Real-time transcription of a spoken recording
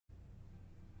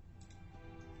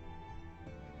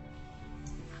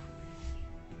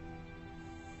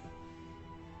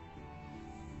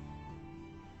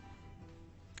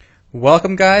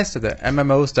Welcome, guys, to the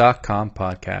MMOs.com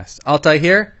podcast. Altai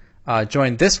here,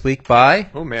 joined this week by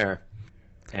Omer.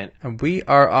 And we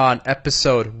are on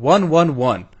episode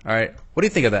 111. All right, what do you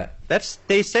think of that?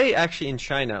 They say actually in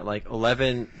China, like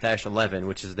 11-11,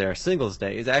 which is their Singles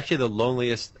Day, is actually the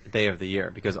loneliest day of the year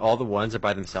because all the ones are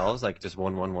by themselves, like just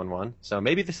 1111. So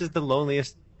maybe this is the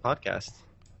loneliest podcast.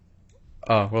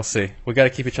 Oh, we'll see. We got to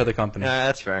keep each other company. Yeah,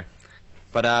 that's fair.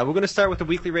 But we're going to start with the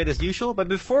weekly raid as usual. But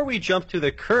before we jump to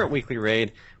the current weekly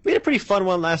raid, we had a pretty fun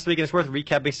one last week, and it's worth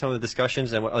recapping some of the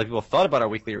discussions and what other people thought about our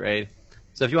weekly raid.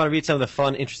 So if you want to read some of the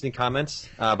fun, interesting comments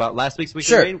about last week's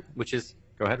weekly raid, which is,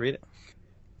 go ahead, read it.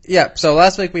 Yeah, so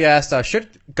last week we asked, should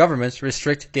governments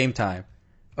restrict game time?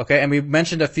 Okay, and we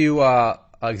mentioned a few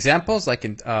examples, like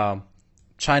in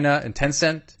China and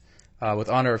Tencent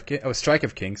with Strike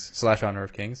of Kings / Honor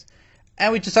of Kings.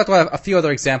 And we just talked about a few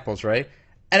other examples, right?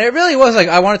 And it really was like,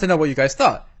 I wanted to know what you guys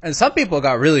thought. And some people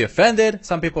got really offended.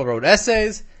 Some people wrote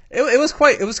essays.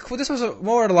 This was a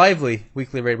more lively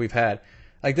weekly raid we've had.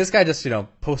 Like, this guy just,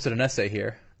 posted an essay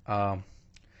here. Maybe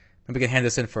we can hand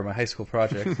this in for my high school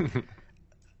project.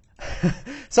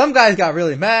 Some guys got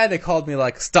really mad. They called me,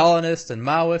 like, Stalinist and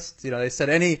Maoist. They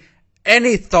said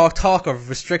any talk of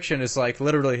restriction is, like,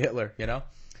 literally Hitler,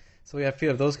 So we have a few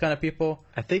of those kind of people.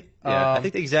 I think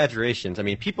the exaggerations. I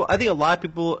think a lot of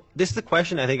people. This is the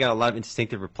question. I think got a lot of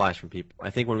instinctive replies from people. I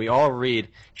think when we all read,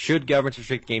 should governments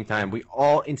restrict game time? We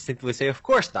all instinctively say, of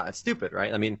course not. It's stupid,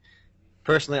 right? I mean,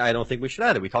 personally, I don't think we should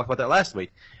either. We talked about that last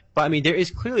week. But I mean, there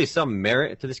is clearly some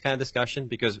merit to this kind of discussion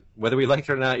because whether we like it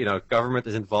or not, government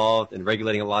is involved in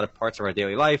regulating a lot of parts of our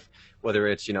daily life. Whether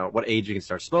it's what age you can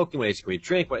start smoking, what age can we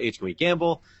drink, what age can we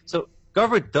gamble. So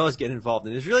government does get involved,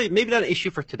 and it's really maybe not an issue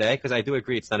for today because I do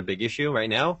agree it's not a big issue right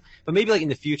now. But maybe like in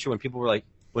the future when people were like,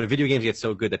 when video games get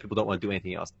so good that people don't want to do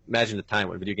anything else. Imagine the time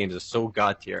when video games are so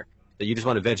god tier that you just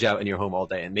want to veg out in your home all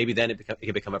day, and maybe then it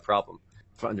can become a problem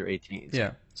for under 18s.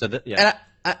 Yeah. So yeah.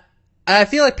 And I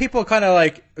feel like people kind of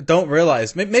like don't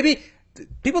realize maybe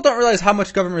people don't realize how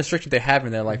much government restriction they have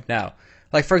in their life now.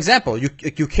 Like for example, you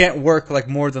can't work like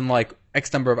more than like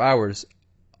X number of hours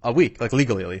a week, like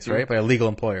legally at least, right? By a legal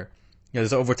employer.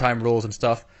 There's overtime rules and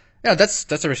stuff.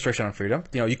 That's a restriction on freedom.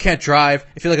 You can't drive.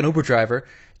 If you're like an Uber driver,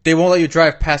 they won't let you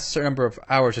drive past a certain number of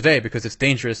hours a day because it's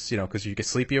dangerous, because you get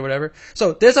sleepy or whatever.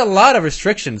 So there's a lot of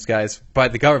restrictions, guys, by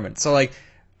the government. So like,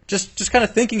 just kind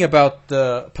of thinking about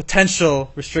the potential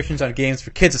restrictions on games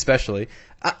for kids, especially.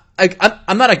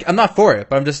 I'm not for it,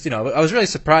 but I'm just, I was really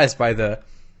surprised by the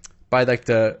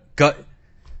gut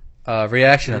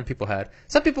reaction that people had.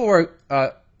 Some people were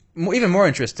even more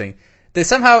interesting. They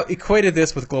somehow equated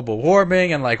this with global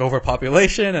warming and like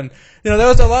overpopulation, and there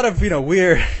was a lot of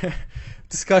weird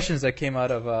discussions that came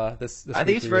out of this. I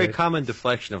think it's a very common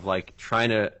deflection of like trying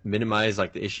to minimize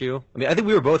like the issue. I mean, I think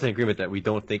we were both in agreement that we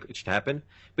don't think it should happen,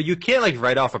 but you can't like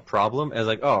write off a problem as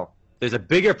like, oh, there's a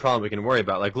bigger problem we can worry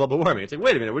about, like global warming. It's like,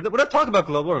 wait a minute, we're not talking about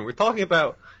global warming. We're talking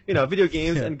about video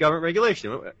games and government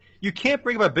regulation. You can't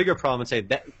bring up a bigger problem and say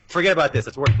that forget about this.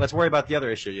 Let's worry about the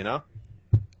other issue.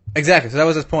 Exactly. So that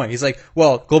was his point. He's like,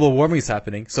 well, global warming is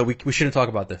happening, so we shouldn't talk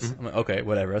about this. I'm like, okay,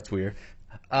 whatever. That's weird.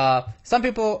 Some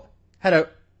people had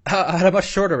a much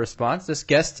shorter response. This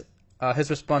guest, his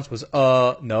response was,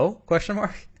 no, question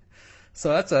mark. So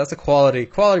that's a quality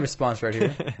response right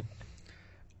here.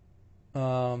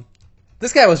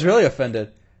 This guy was really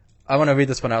offended. I want to read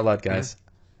this one out loud, guys.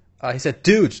 He said,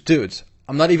 dudes,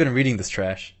 I'm not even reading this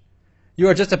trash. You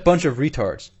are just a bunch of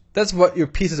retards. That's what your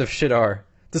pieces of shit are.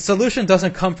 The solution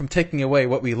doesn't come from taking away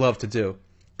what we love to do.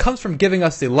 It comes from giving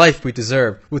us the life we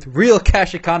deserve with real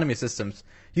cash economy systems.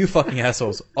 You fucking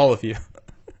assholes, all of you.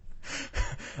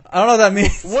 I don't know what that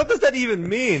means. What does that even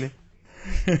mean?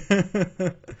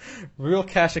 Real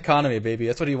cash economy, baby.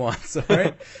 That's what he wants, all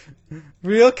right?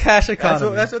 Real cash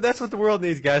economy. That's what the world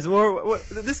needs, guys.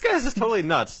 This guy's just totally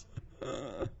nuts.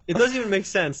 It doesn't even make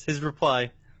sense, his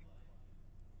reply.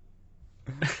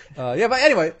 But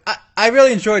anyway, I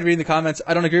really enjoyed reading the comments.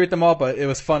 I don't agree with them all, but it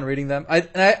was fun reading them. I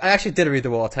actually did read the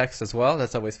wall of text as well.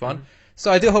 That's always fun.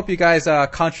 So I do hope you guys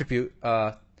contribute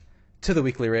to the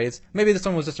weekly raids. Maybe this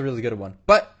one was just a really good one.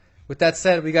 But with that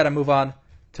said, we got to move on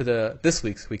to this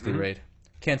week's weekly raid.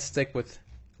 Can't stick with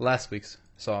last week's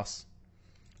sauce.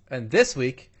 And this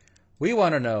week, we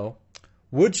want to know,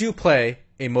 would you play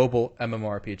a mobile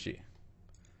MMORPG?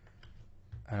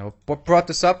 What brought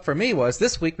this up for me was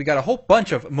this week we got a whole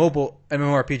bunch of mobile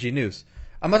MMORPG news.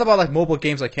 I'm not talking about like mobile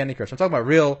games like Candy Crush. I'm talking about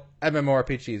real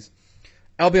MMORPGs.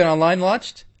 Albion Online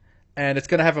launched, and it's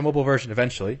going to have a mobile version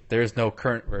eventually. There is no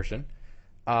current version.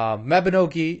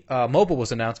 Mabinogi Mobile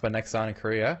was announced by Nexon in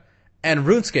Korea, and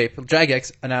RuneScape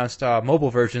Jagex announced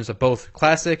mobile versions of both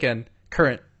classic and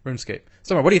current RuneScape.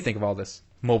 Summer, what do you think of all this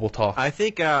mobile talk? I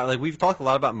think like we've talked a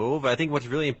lot about mobile, but I think what's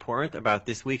really important about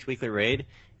this week's weekly raid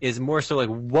is more so like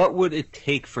what would it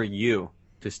take for you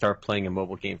to start playing a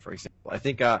mobile game, for example. I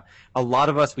think a lot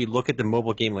of us, we look at the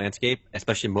mobile game landscape,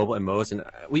 especially mobile MMOs, and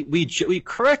we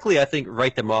correctly, I think,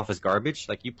 write them off as garbage.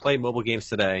 Like, you play mobile games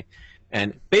today,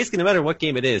 and basically no matter what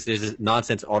game it is, there's this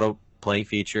nonsense auto-playing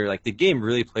feature. Like, the game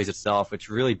really plays itself. It's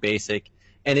really basic,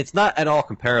 and it's not at all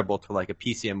comparable to, like, a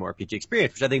PC MMORPG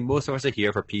experience, which I think most of us are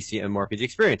here for PC MMORPG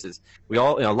experiences. We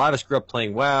all, a lot of us grew up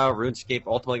playing WoW, RuneScape,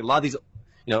 Ultima, like, a lot of these,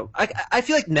 I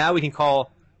feel like now we can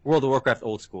call World of Warcraft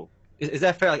old school. Is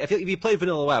that fair? Like, I feel like if you play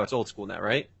Vanilla WoW, it's old school now,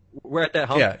 right? We're at that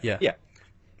hump. Yeah.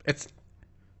 It's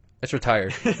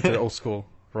retired. It's an old school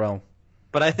realm.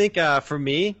 But I think for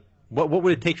me, what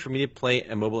would it take for me to play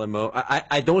a mobile MMO?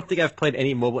 I don't think I've played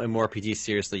any mobile MMORPG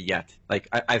seriously yet. Like,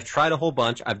 I've tried a whole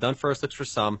bunch. I've done first looks for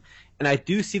some, and I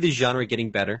do see the genre getting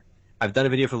better. I've done a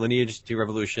video for Lineage 2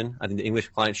 Revolution. I think the English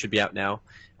client should be out now.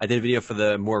 I did a video for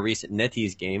the more recent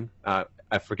NetEase game.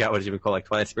 I forgot what it's even called, like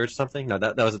Twilight Spirits or something. No,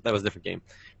 that was a different game.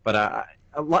 But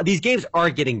these games are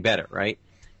getting better, right?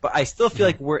 But I still feel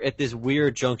like we're at this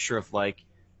weird juncture of, like,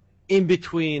 in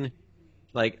between,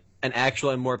 like, an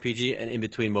actual MMORPG and in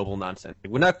between mobile nonsense.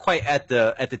 We're not quite at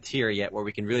the tier yet where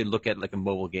we can really look at, like, a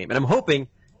mobile game. And I'm hoping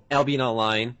Albion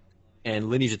Online and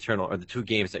Lineage Eternal are the two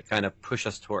games that kind of push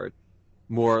us toward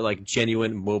more, like,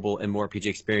 genuine mobile MMORPG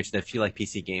experience that feel like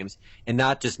PC games, and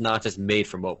not just made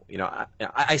for mobile.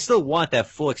 I still want that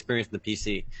full experience in the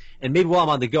PC, and maybe while I'm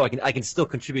on the go, I can still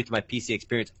contribute to my PC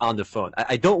experience on the phone.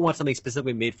 I don't want something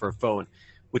specifically made for a phone,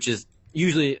 which is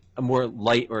usually a more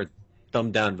light or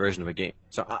dumbed down version of a game.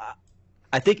 So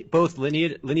I think both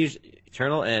Lineage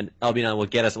Eternal and Albion will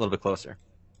get us a little bit closer.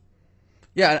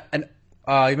 Yeah, and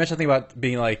you mentioned something about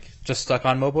being, like, just stuck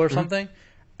on mobile or something.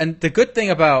 And the good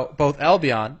thing about both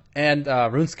Albion and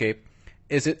RuneScape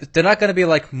is they're not going to be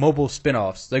like mobile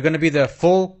spin-offs. They're going to be the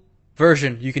full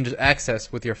version you can just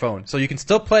access with your phone. So you can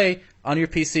still play on your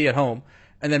PC at home,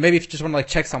 and then maybe if you just want to, like,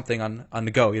 check something on the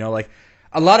go, like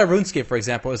a lot of RuneScape, for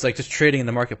example, is like just trading in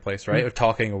the marketplace, right? Or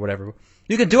talking or whatever.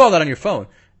 You can do all that on your phone.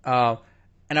 And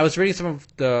I was reading some of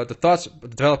the thoughts the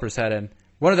developers had, and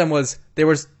one of them was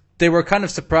they were kind of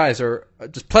surprised or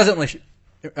just pleasantly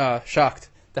shocked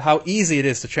to how easy it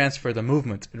is to transfer the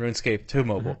movement in RuneScape to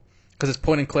mobile, because it's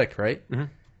point and click, right?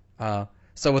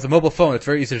 So with a mobile phone, it's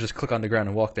very easy to just click on the ground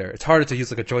and walk there. It's harder to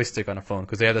use, like, a joystick on a phone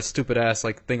because they have that stupid ass,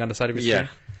 like, thing on the side of your screen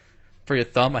for your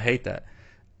thumb. I hate that.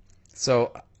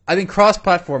 So I think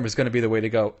cross-platform is going to be the way to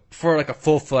go for, like, a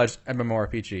full-fledged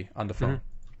MMORPG on the phone.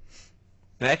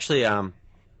 And actually,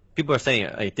 people are saying,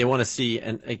 like, they want to see,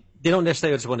 and, like, they don't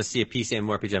necessarily just want to see a PC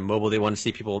MMORPG on mobile. They want to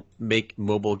see people make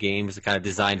mobile games that kind of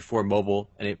designed for mobile,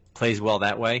 and it plays well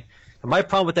that way. And my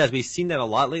problem with that is we've seen that a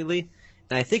lot lately,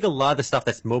 and I think a lot of the stuff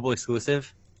that's mobile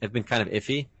exclusive have been kind of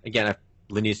iffy. Again,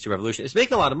 Lineage 2 Revolution, it's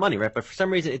making a lot of money, right? But for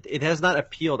some reason, it has not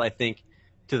appealed, I think,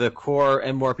 to the core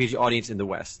MMORPG audience in the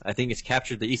West. I think it's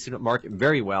captured the Eastern market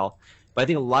very well, but I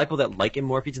think a lot of people that like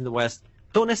MMORPGs in the West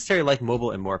don't necessarily like mobile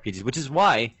MMORPGs, which is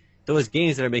why those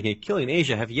games that are making a killing in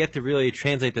Asia have yet to really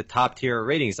translate the top tier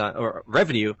ratings or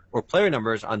revenue or player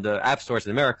numbers on the app stores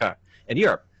in America and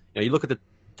Europe. You look at the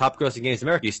top grossing games in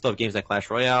America, you still have games like Clash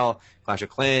Royale, Clash of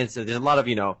Clans. There's a lot of,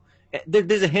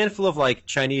 there's a handful of, like,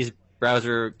 Chinese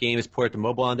browser games ported to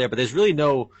mobile on there, but there's really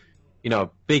no,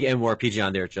 big MMORPG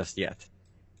on there just yet.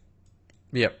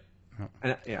 Yep.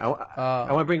 And, I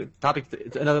want to bring topic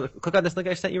another. Click on this link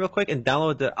I sent you real quick and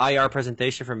download the IR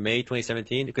presentation from May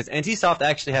 2017, because NCSoft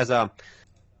actually has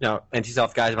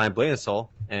NCSoft guys behind Blade and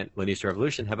Soul and Lineage 2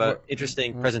 Revolution have an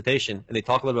interesting presentation, and they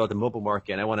talk a little bit about the mobile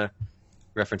market, and I want to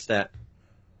reference that.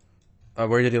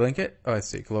 Where did he link it? Oh, I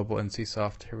see. Global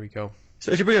NCSoft. Here we go.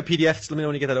 So I should bring a PDF. Just let me know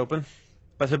when you get that open.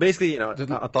 But so basically, I'll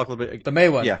talk a little bit. The May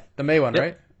one. Yeah. The May one, yep.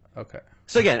 Right? Okay.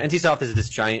 So again, NCSoft is this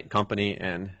giant company,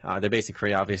 and they're based in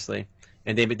Korea, obviously.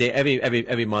 And they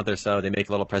every month or so they make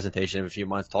a little presentation of a few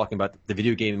months talking about the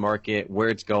video game market, where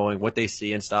it's going, what they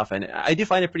see and stuff. And I do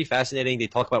find it pretty fascinating. They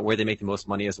talk about where they make the most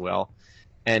money as well.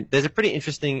 And there's a pretty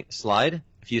interesting slide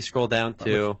if you scroll down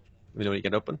to. Let me know when you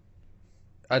get open.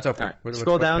 It's open. All right.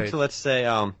 Scroll down to, let's say,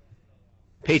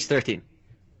 page 13.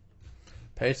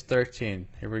 Page 13.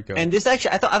 Here we go. And this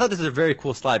actually, I thought this was a very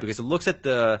cool slide because it looks at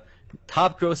the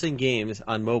top grossing games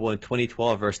on mobile in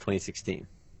 2012 versus 2016.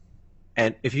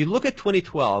 And if you look at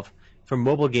 2012 for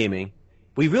mobile gaming,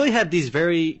 we really had these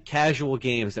very casual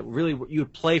games that really you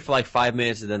would play for like 5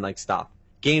 minutes and then, like, stop.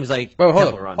 Games like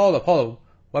Hold up.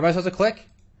 What am I supposed to click?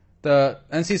 The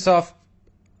NCSoft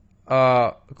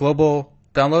global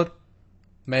download,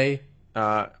 May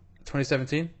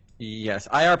 2017. Yes,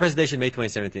 IR presentation May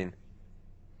 2017.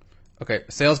 Okay,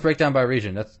 sales breakdown by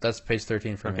region. That's page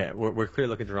 13 for me. Okay, we're clearly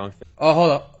looking at the wrong thing. Oh,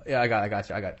 hold up. Yeah, I got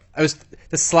you. I was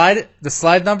the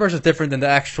slide numbers are different than the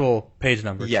actual page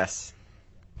numbers. Yes.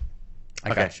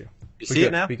 I got you. You see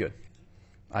it now? Be good.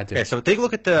 I do. Okay, so take a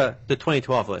look at the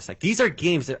 2012 list. Like these are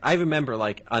games that I remember,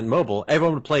 like on mobile,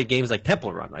 everyone would play games like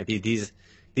Temple Run, like these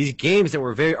games that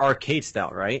were very arcade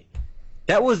style, right?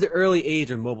 That was the early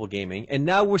age of mobile gaming, and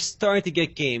now we're starting to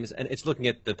get games, and it's looking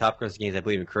at the top grossing games, I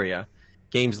believe, in Korea.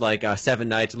 Games like Seven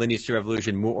Knights, Lineage 2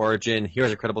 Revolution, Mu Origin,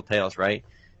 Heroes of Credible Tales, right?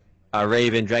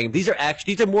 Raven, Dragon. These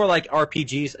are more like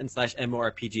RPGs and /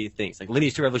 MMORPG things. Like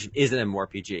Lineage 2 Revolution is an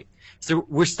MMORPG. So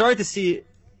we're starting to see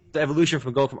the evolution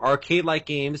from going from arcade-like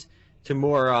games to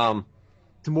more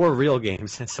real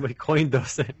games. Somebody coined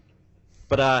those.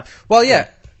 But well, yeah.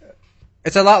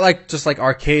 It's a lot like just like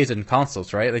arcades and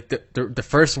consoles, right? Like the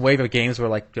first wave of games were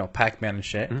like, you know, Pac-Man and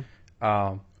shit.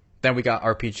 Mm-hmm. Then we got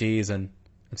RPGs and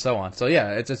so on. So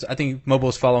yeah, it's I think mobile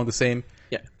is following the same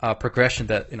progression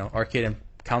that, you know, arcade and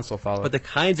console follow. But the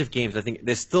kinds of games, I think,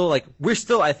 there's still like we're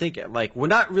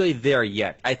not really there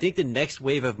yet. I think the next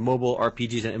wave of mobile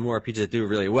RPGs and MMORPGs that do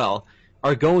really well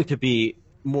are going to be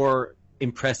more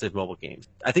impressive mobile games.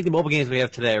 I think the mobile games we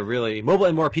have today are really mobile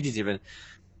MMORPGs even.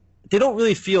 They don't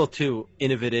really feel too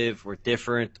innovative or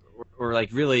different or like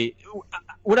really.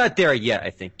 We're not there yet.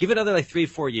 I think. Give it another like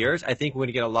 3-4 years. I think we're going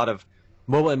to get a lot of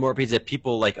mobile MMORPGs that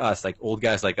people like us, like old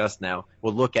guys like us now,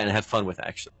 will look at and have fun with,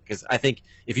 actually. Because I think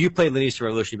if you play Lineage 2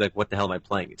 Revolution, you'd be like, what the hell am I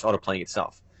playing? It's auto-playing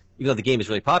itself. Even though the game is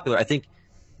really popular, I think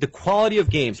the quality of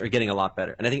games are getting a lot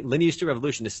better. And I think Lineage 2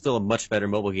 Revolution is still a much better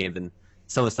mobile game than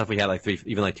some of the stuff we had like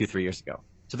 2-3 years ago.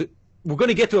 So we're going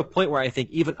to get to a point where I think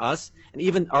even us and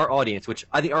even our audience, which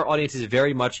I think our audience is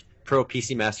very much pro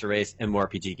PC Master Race and more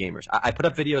RPG gamers. I put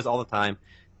up videos all the time.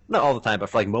 Not all the time, but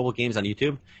for like mobile games on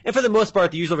YouTube. And for the most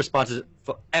part, the usual response is,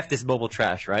 F this mobile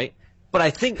trash, right? But I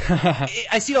think,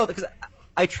 I see it all, because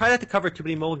I try not to cover too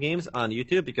many mobile games on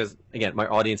YouTube because, again, my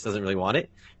audience doesn't really want it.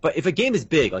 But if a game is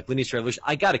big, like Lineage 2 Revolution,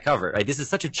 I gotta cover it, right? This is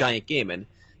such a giant game, and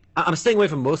I'm staying away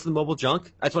from most of the mobile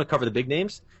junk. I just want to cover the big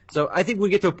names. So I think we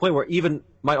get to a point where even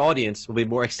my audience will be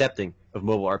more accepting of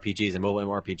mobile RPGs and mobile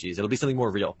MMORPGs. It'll be something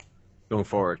more real going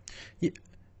forward.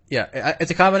 Yeah,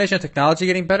 it's a combination of technology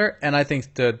getting better, and I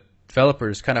think the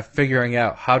developers kind of figuring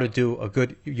out how to do a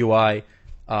good UI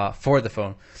for the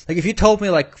phone. Like if you told me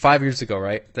like 5 years ago,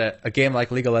 right, that a game like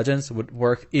League of Legends would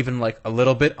work even like a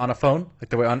little bit on a phone, like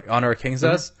the way Honor of Kings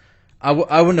does, I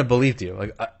wouldn't have believed you.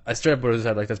 Like I straight up would have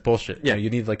said like that's bullshit. Yeah, you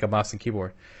need like a mouse and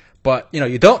keyboard, but you know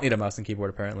you don't need a mouse and keyboard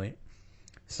apparently.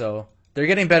 So they're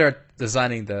getting better at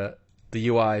designing the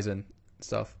UIs and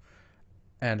stuff.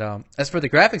 And as for the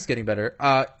graphics getting better,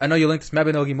 I know you linked this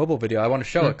Mabinogi mobile video. I want to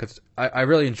show it because I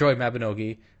really enjoy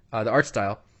Mabinogi, the art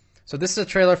style. So this is a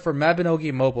trailer for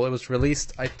Mabinogi Mobile. It was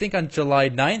released, I think, on July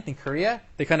 9th in Korea.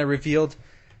 They kind of revealed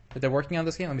that they're working on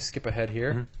this game. Let me skip ahead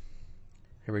here.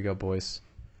 Here we go, boys.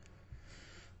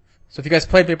 So if you guys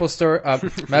played Maple Story,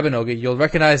 Mabinogi, you'll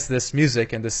recognize this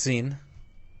music and this scene.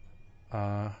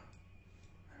 Ooh,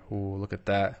 look at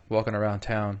that. Walking around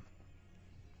town.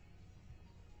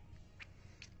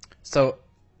 So,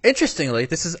 interestingly,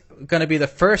 this is going to be the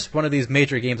first one of these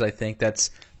major games, I think,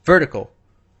 that's vertical.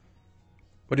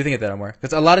 What do you think of that, Amar?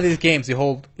 Because a lot of these games, you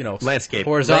hold, you know, landscape.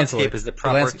 horizontally. Landscape is the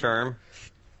proper term.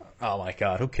 Oh my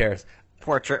god, who cares?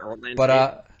 Portrait or landscape.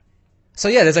 But, so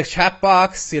yeah, there's like chat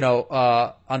box, you know,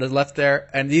 on the left there.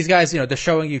 And these guys, you know, they're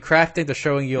showing you crafting, they're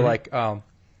showing you like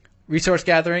resource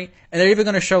gathering, and they're even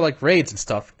going to show like raids and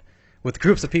stuff with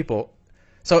groups of people.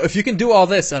 So if you can do all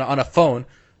this on a phone,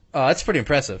 that's pretty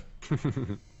impressive.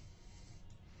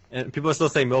 And people are still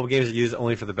saying mobile games are used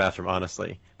only for the bathroom,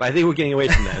 honestly. But I think we're getting away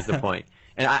from that is the point.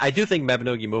 And I do think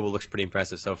Mabinogi Mobile looks pretty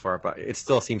impressive so far, but it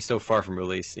still seems so far from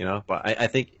release, you know? But I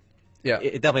think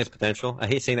it definitely has potential. I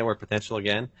hate saying that word potential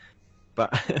again.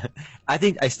 But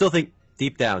I still think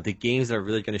deep down, the games that are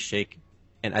really going to shake,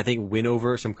 and I think win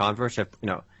over some converts, you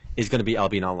know, is going to be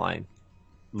Albion Online,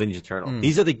 Lineage Eternal.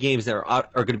 These are the games that are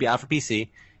going to be out for PC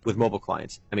with mobile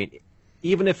clients. I mean,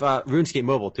 even if RuneScape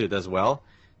Mobile, too, does well,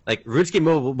 like, RuneScape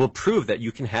Mobile will prove that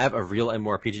you can have a real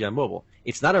MMORPG on mobile.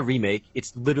 It's not a remake.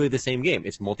 It's literally the same game.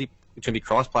 It's going to be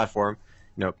cross-platform,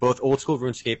 you know, both old-school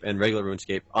RuneScape and regular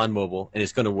RuneScape on mobile, and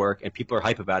it's going to work, and people are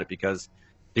hype about it because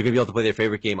they're going to be able to play their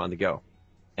favorite game on the go.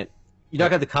 And you're not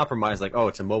going to compromise like, oh,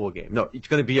 it's a mobile game. No, it's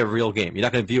going to be a real game. You're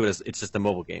not going to view it as it's just a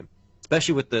mobile game,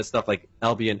 especially with the stuff like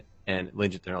Albion and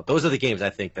Lineage Eternal. Those are the games, I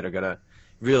think, that are going to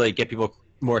really get people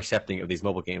more accepting of these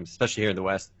mobile games, especially here in the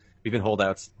West. We've been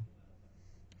holdouts.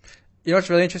 You know what's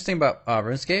really interesting about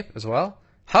RuneScape as well?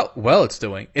 How well it's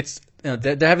doing. It's, you know,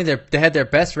 they had their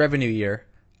best revenue year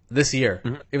this year,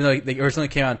 even though they originally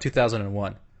came out in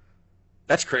 2001.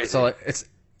 That's crazy. So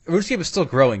RuneScape is still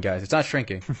growing, guys. It's not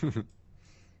shrinking.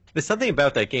 There's something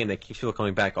about that game that keeps people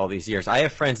coming back all these years. I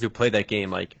have friends who played that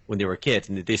game like when they were kids,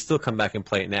 and they still come back and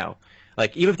play it now.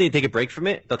 Like even if they take a break from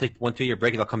it, they'll take 1-2 year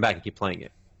break and they'll come back and keep playing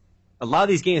it. A lot of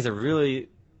these games are really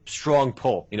strong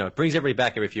pull. You know, it brings everybody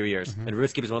back every few years, and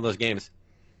RuneScape is one of those games.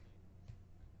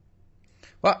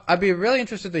 Well, I'd be really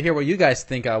interested to hear what you guys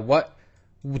think. What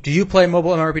do you play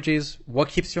mobile MMORPGs? What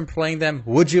keeps you from playing them?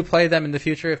 Would you play them in the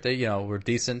future if they, were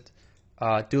decent?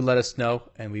 Do let us know,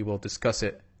 and we will discuss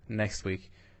it next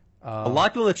week. A lot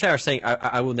of people in the chat are saying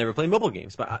I will never play mobile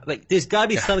games, but there's got to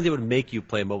be something that would make you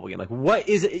play a mobile game. Like, what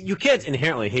is it? You can't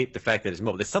inherently hate the fact that it's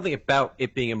mobile. There's something about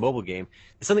it being a mobile game.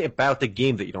 There's something about the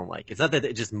game that you don't like. It's not that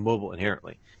it's just mobile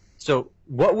inherently. So,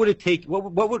 what would it take?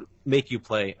 What would make you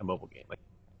play a mobile game? Like,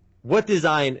 what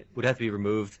design would have to be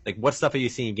removed? Like, what stuff are you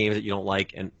seeing in games that you don't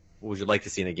like, and what would you like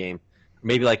to see in a game?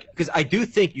 Maybe because I do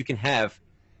think you can have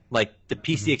like the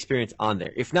PC experience on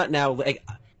there. If not now, like.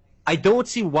 I don't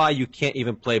see why you can't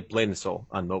even play Blade and Soul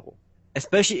on mobile,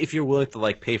 especially if you're willing to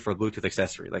like pay for a Bluetooth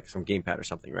accessory, like some gamepad or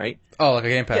something, right? Oh, like a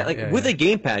gamepad. Yeah, with a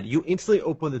gamepad, you instantly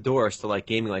open the doors to like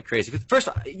gaming like crazy. Because first,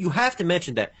 you have to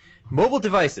mention that mobile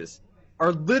devices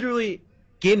are literally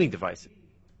gaming devices.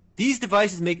 These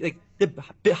devices make like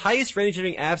the highest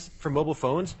revenue-generating apps for mobile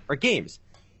phones are games.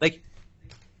 Like,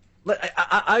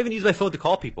 I even use my phone to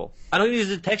call people. I don't use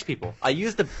it to text people. I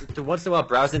use to once in a while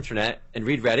browse the internet and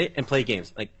read Reddit and play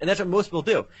games. Like, and that's what most people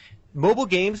do. Mobile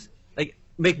games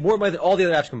make more money than all the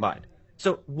other apps combined.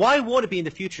 So why won't it be in the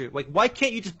future? Like, why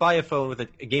can't you just buy a phone with a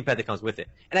gamepad that comes with it?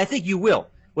 And I think you will,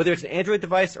 whether it's an Android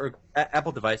device or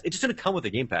Apple device. It's just going to come with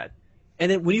a gamepad. And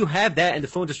then when you have that and the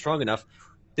phones are strong enough,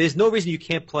 there's no reason you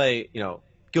can't play,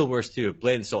 Guild Wars 2,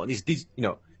 Blade and Soul, and these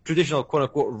traditional quote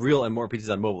unquote real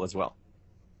MMORPGs on mobile as well.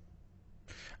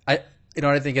 You know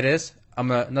what I think it is? I'm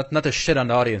not to shit on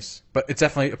the audience, but it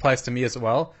definitely applies to me as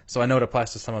well. So I know it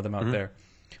applies to some of them out there.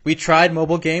 We tried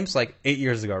mobile games like 8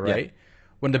 years ago, right? Yeah.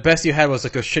 When the best you had was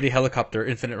like those shitty helicopter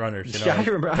Infinite Runners. Yeah, I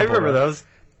remember those.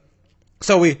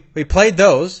 So we played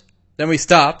those, then we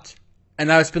stopped, and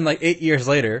now it's been like 8 years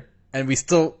later, and we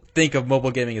still think of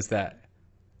mobile gaming as that.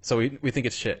 So we think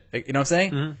it's shit. Like, you know what I'm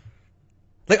saying? Mm-hmm.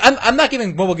 Like I'm not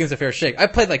giving mobile games a fair shake. I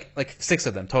played like 6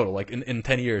 of them total, like in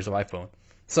 10 years of iPhone.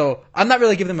 So I'm not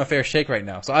really giving them a fair shake right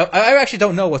now. So I actually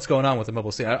don't know what's going on with the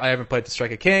mobile scene. I haven't played the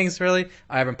Strike of Kings really.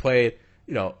 I haven't played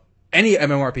any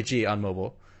MMORPG on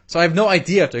mobile. So I have no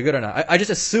idea if they're good or not. I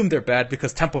just assume they're bad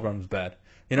because Temple Run was bad.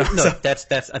 No, that's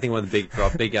I think one of the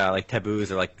big like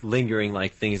taboos or like lingering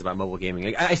like things about mobile gaming.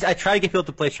 Like, I try to get people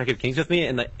to play Strike of Kings with me,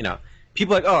 and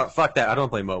people are like, oh fuck that, I don't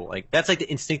play mobile. Like that's like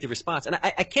the instinctive response, and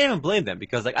I can't even blame them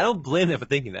because like I don't blame them for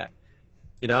thinking that.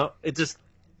 It just.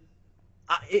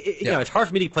 It's hard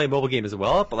for me to play a mobile game as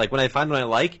well, but like when I find one I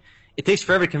like, it takes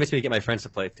forever to convince me to get my friends to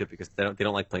play it too because they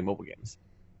don't like playing mobile games.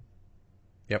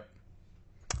 Yep.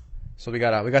 So we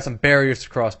got some barriers to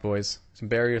cross, boys. Some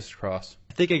barriers to cross.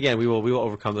 I think again we will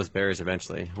overcome those barriers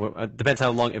eventually. Depends how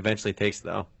long eventually takes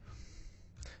though.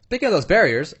 Speaking of those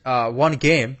barriers, one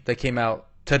game that came out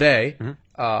today.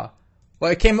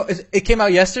 Mm-hmm. It came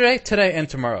out yesterday, today, and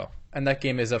tomorrow, and that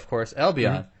game is of course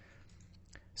Albion. Mm-hmm.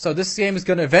 So this game is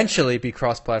going to eventually be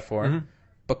cross-platform,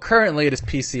 but currently it is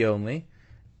PC only.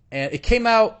 And it came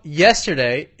out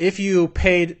yesterday. If you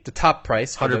paid the top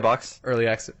price, $100 early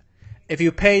access. If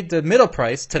you paid the middle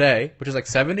price today, which is like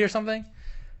 70 or something,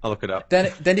 I'll look it up.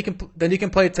 Then you can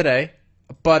play it today.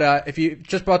 But if you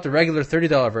just bought the regular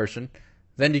 $30 version,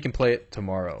 then you can play it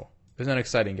tomorrow. Isn't that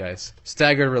exciting, guys?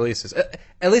 Staggered releases.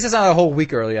 At least it's not a whole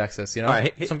week early access. All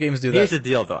right, some games do that. Here's the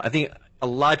deal, though. I think a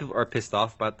lot of people are pissed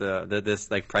off about this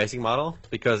like pricing model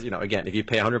because again, if you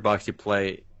pay $100, you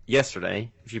play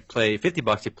yesterday. If you play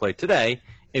 $50, you play today.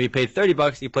 If you pay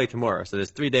 $30, you play tomorrow. So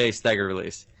there's 3 days staggered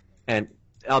release. And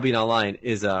Albion Online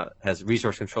has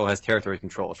resource control, has territory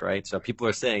controls, right? So people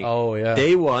are saying,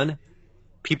 day one,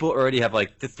 people already have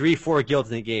like the 3-4 guilds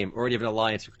in the game already have an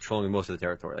alliance controlling most of the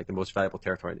territory, like the most valuable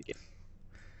territory in the game.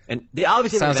 And they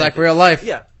obviously sounds like real life.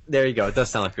 Yeah, there you go. It does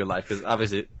sound like real life because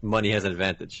obviously money has an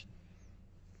advantage.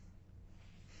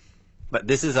 But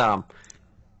this is a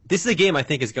game I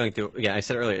think is going to, again, I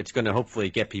said earlier, it's going to hopefully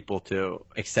get people to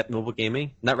accept mobile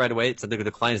gaming. Not right away.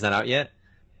 The client is not out yet.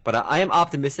 But I am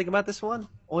optimistic about this one,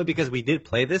 only because we did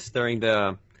play this during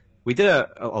we did a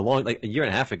year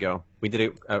and a half ago, we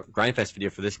did a Grindfest video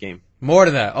for this game. More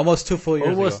than that. Almost 2 full years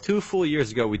ago. Almost 2 full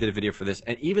years ago we did a video for this.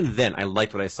 And even then I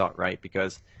liked what I saw, right?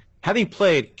 Because having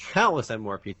played countless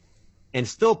MMORPGs and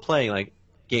still playing like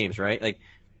games, right? Like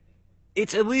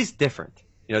it's at least different.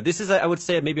 This is, I would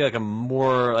say, maybe like a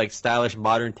more like stylish,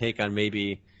 modern take on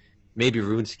maybe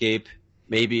RuneScape,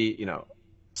 maybe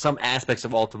some aspects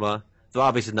of Ultima. So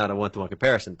obviously not a one-to-one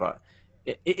comparison, but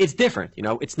it's different. You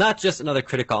know, it's not just another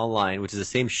Critica Online, which is the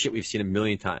same shit we've seen a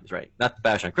million times, right? Not to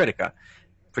bash on Critica,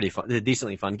 pretty fun, a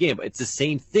decently fun game, but it's the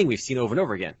same thing we've seen over and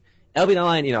over again. Albion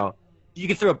Online, you know, you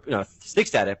can throw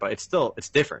sticks at it, but it's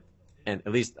different. And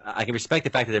at least I can respect the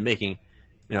fact that they're making,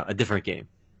 a different game.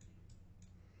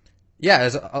 Yeah,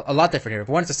 there's a lot different here.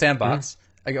 One, it's a sandbox.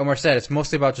 Like Omar said, it's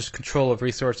mostly about just control of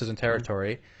resources and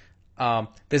territory.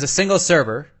 There's a single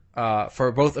server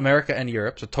for both America and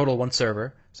Europe, so total one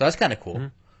server. So that's kind of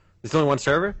cool. There's only one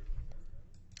server?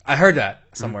 I heard that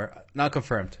somewhere. Not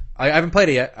confirmed. I haven't played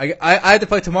it yet. I had to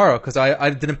play tomorrow because I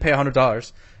didn't pay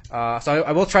 $100. So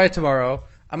I will try it tomorrow.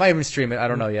 I might even stream it. I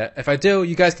don't know yet. If I do,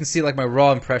 you guys can see like my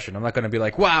raw impression. I'm not going to be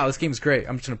like, wow, this game's great.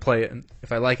 I'm just going to play it. And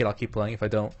if I like it, I'll keep playing. If I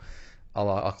don't,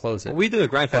 I'll close it. Well, we do a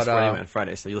Grindfest anyway on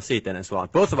Friday, so you'll see it then as well.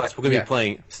 Both of us, we're going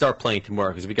to be start playing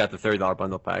tomorrow because we got the $30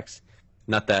 bundle packs.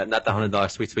 Not the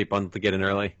 $100 sweet bundle to get in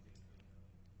early.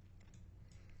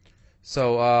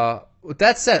 So with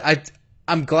that said,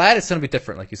 I'm glad it's going to be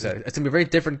different, like you said. It's going to be a very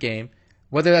different game.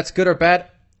 Whether that's good or bad,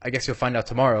 I guess you'll find out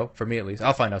tomorrow. For me, at least,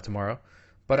 I'll find out tomorrow.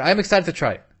 But I'm excited to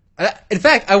try it. In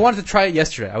fact, I wanted to try it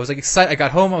yesterday. I was like excited. I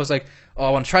got home. I was like, "Oh, I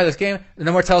want to try this game." And then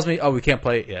Omar tells me, "Oh, we can't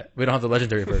play it yet. We don't have the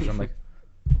legendary version." I'm like,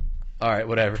 "All right,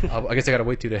 whatever. I guess I got to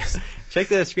wait 2 days." Check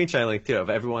the screenshot link too of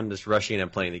everyone just rushing and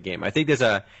playing the game. I think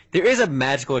there is a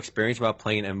magical experience about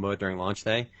playing MMO during launch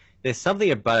day. There's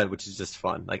something about it which is just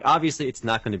fun. Like obviously, it's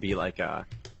not going to be like a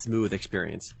smooth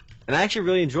experience. And I actually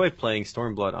really enjoyed playing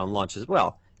Stormblood on launch as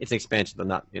well. It's an expansion, though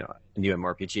not a new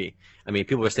MMORPG. I mean,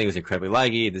 people were saying it was incredibly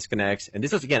laggy, disconnects, and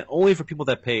this was again only for people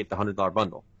that paid the $100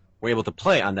 bundle. Were able to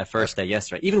play on that first day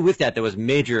yesterday. Even with that, there was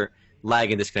major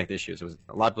lag and disconnect issues. There was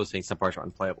a lot of people saying some parts were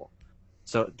unplayable.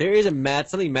 So there is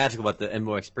something magical about the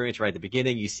MMO experience right at the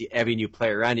beginning. You see every new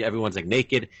player around you. Everyone's like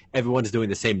naked. Everyone's doing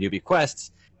the same newbie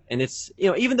quests, and it's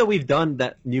even though we've done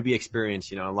that newbie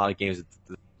experience, a lot of games,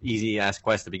 the easy ass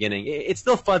quest at the beginning, it's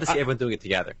still fun to see everyone doing it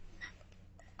together.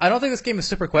 I don't think this game is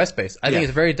super quest based. I think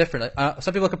it's very different.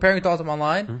 Some people are comparing it to Ultima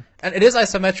Online, and it is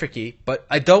isometric-y, but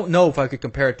I don't know if I could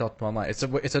compare it to Ultima Online.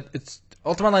 It's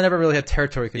Ultima Online never really had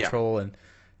territory control and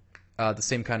the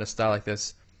same kind of style like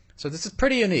this. So this is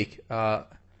pretty unique. So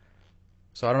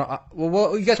I don't know.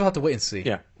 Well, you guys will have to wait and see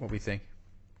what we think.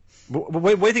 What do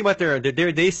you think about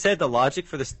they said the logic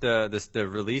for the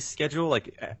release schedule,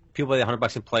 like people pay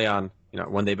 $100 and play on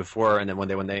one day before and then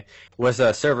one day was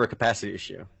a server capacity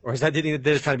issue, or is that they're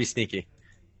just trying to be sneaky?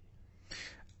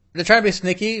 They're trying to be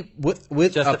sneaky with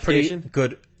a pretty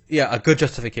good a good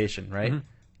justification, right?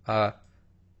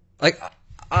 Like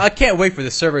I can't wait for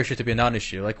the server issue to be a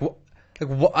non-issue.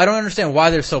 I don't understand why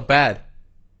they're so bad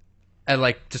at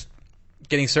like just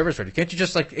getting servers ready. Can't you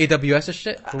just like AWS and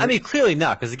shit? I mean, clearly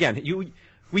not, because again,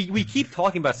 we keep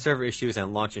talking about server issues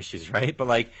and launch issues, right? But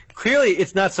like, clearly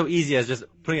it's not so easy as just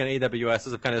putting on AWS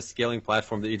as a kind of scaling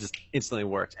platform that you just instantly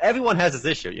works. Everyone has this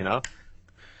issue,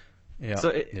 Yeah.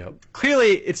 So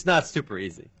clearly it's not super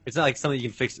easy. It's not like something you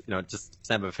can fix, just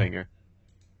snap of a finger.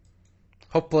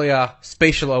 Hopefully,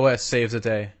 Spatial OS saves the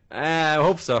day. I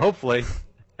hope so. Hopefully.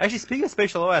 Actually, speaking of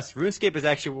Spatial OS, RuneScape is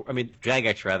actually,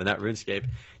 Jagex rather, not RuneScape.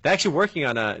 They're actually working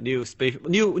on a new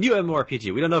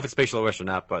MMORPG. We don't know if it's Spatial OS or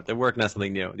not, but they're working on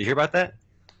something new. Did you hear about that?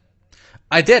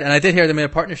 I did, and I did hear they made a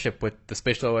partnership with the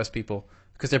Spatial OS people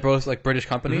because they're both like British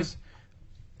companies.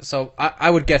 So I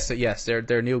would guess that yes,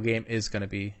 their new game is going to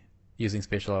be using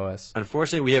Spatial OS.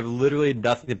 Unfortunately, we have literally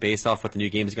nothing to base off what the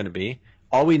new game is going to be.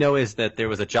 All we know is that there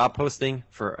was a job posting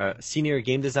for a senior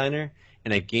game designer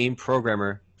and a game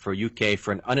programmer for UK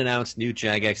for an unannounced new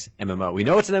Jagex MMO. We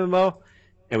know it's an MMO,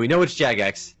 and we know it's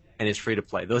Jagex, and it's free to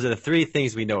play. Those are the three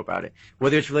things we know about it.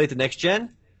 Whether it's related to next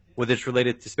gen, whether it's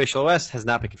related to Spatial OS, has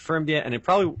not been confirmed yet, and it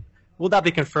probably will not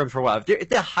be confirmed for a while. If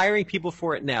they're hiring people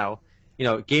for it now,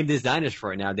 game designers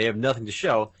for it now, they have nothing to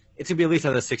show. It's going to be at least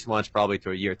another 6 months, probably to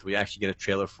a year, until we actually get a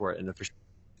trailer for it.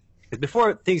 Because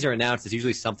before things are announced, there's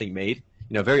usually something made.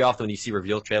 Very often when you see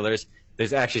reveal trailers,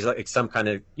 there's actually like some kind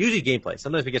of, usually gameplay.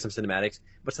 Sometimes we get some cinematics,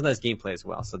 but sometimes gameplay as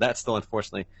well. So that's still,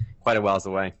 unfortunately, quite a whiles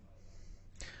away.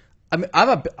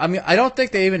 I don't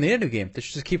think they even need a new game. They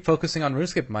should just keep focusing on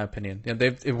RuneScape, in my opinion.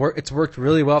 It's worked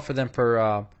really well for them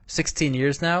for 16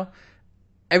 years now.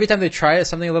 Every time they try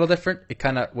something a little different, it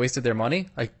kind of wasted their money.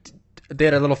 Like they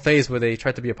had a little phase where they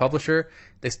tried to be a publisher.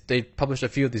 They published a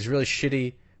few of these really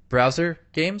shitty browser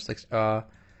games.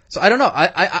 So I don't know.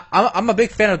 I'm a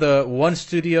big fan of the one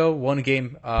studio, one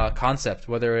game concept.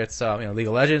 Whether it's League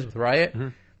of Legends with Riot,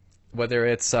 whether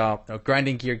it's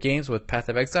grinding gear games with Path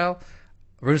of Exile,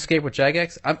 RuneScape with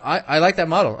Jagex. I like that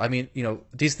model. I mean,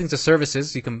 these things are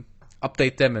services. You can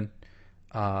update them and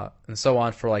and so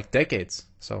on for like decades.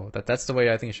 So that's the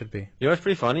way I think it should be. You know what's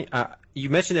pretty funny? You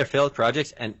mentioned their failed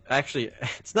projects, and actually,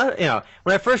 it's not.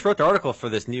 When I first wrote the article for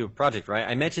this new project, right?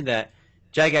 I mentioned that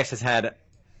Jagex has had.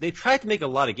 They tried to make a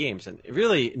lot of games, and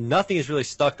really nothing is really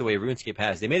stuck the way RuneScape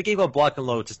has. They made a game called Block and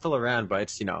Load, which is still around, but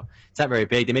it's it's not very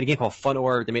big. They made a game called Fun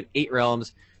Orb. They made 8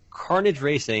 Realms, Carnage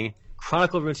Racing,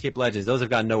 Chronicle of RuneScape Legends. Those have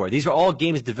gone nowhere. These are all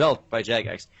games developed by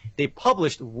Jagex. They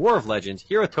published War of Legends,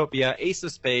 Herotopia, Ace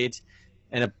of Spades,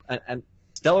 and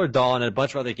Stellar Dawn, and a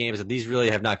bunch of other games, and these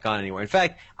really have not gone anywhere. In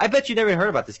fact, I bet you never even heard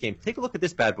about this game. Take a look at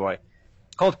this bad boy.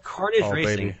 It's called Carnage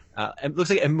Racing. It looks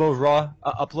like MMO Raw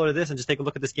uploaded this, and just take a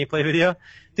look at this gameplay video.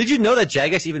 Did you know that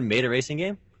Jagex even made a racing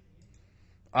game?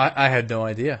 I had no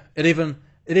idea. It even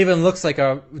looks like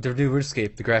the new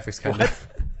RuneScape, the graphics kind of.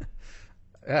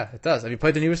 Yeah, it does. Have you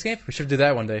played the new RuneScape? We should do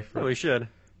that one day. We should.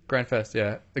 Grand Fest,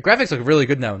 yeah. The graphics look really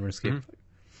good now in RuneScape. Mm-hmm.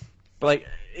 But like,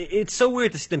 it's so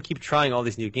weird to see them keep trying all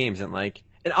these new games,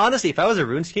 and honestly, if I was a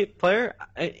RuneScape player,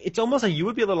 it's almost like you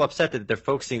would be a little upset that they're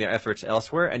focusing their efforts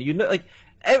elsewhere, and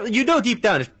deep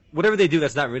down, whatever they do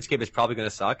that's not RuneScape is probably going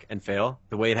to suck and fail,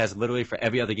 the way it has literally for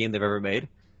every other game they've ever made.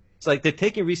 It's like they're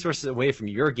taking resources away from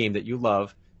your game that you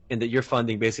love and that you're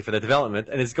funding basically for the development,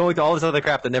 and it's going to all this other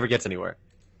crap that never gets anywhere.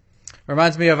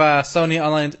 Reminds me of Sony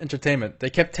Online Entertainment. They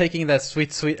kept taking that sweet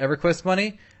EverQuest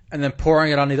money and then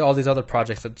pouring it on all these other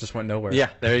projects that just went nowhere. Yeah,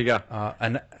 there you go.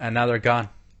 And now they're gone.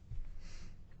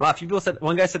 Wow,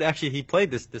 one guy said actually he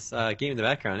played this game in the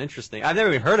background. Interesting. I've never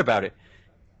even heard about it.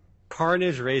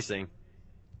 Carnage Racing.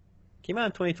 Came out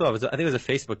in 2012. I think it was a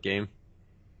Facebook game.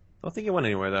 Don't think it went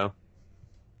anywhere though.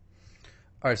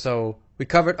 All right, so we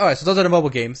covered. All right, so those are the mobile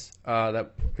games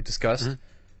that we discussed.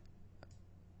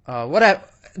 Mm-hmm.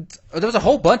 There was a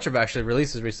whole bunch of actually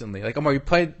releases recently. Like Omar, you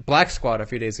played Black Squad a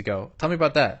few days ago. Tell me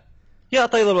about that. Yeah, I'll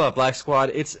tell you a little about Black Squad.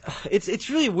 It's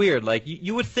really weird. Like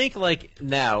you would think like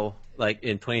now, like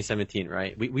in 2017,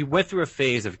 right? We went through a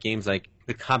phase of games like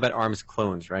the Combat Arms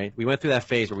clones, right? We went through that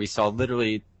phase where we saw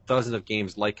literally dozens of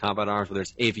games like Combat Arms, whether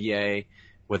it's AVA,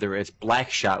 whether it's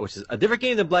Black Shot, which is a different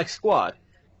game than Black Squad.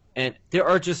 And there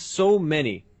are just so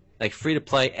many like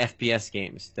free-to-play FPS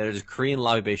games that are just Korean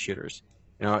lobby-based shooters.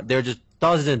 There are just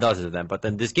dozens and dozens of them. But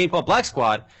then this game called Black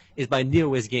Squad is by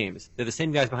NeoWiz Games. They're the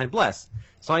same guys behind Bless.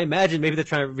 So I imagine maybe they're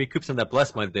trying to recoup some of that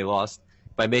Bless money that they lost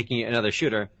by making it another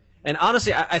shooter. And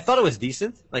honestly, I thought it was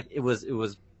decent. Like it was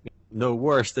no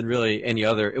worse than really any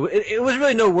other. It was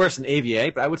really no worse than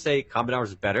AVA, but I would say Combat Arms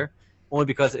is better, only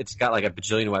because it's got like a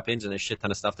bajillion weapons and a shit ton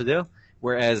of stuff to do.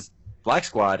 Whereas Black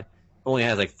Squad only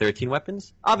has like 13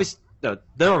 weapons. Obviously, no,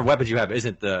 the number of weapons you have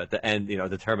isn't the end,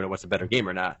 determine what's a better game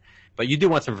or not. But you do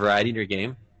want some variety in your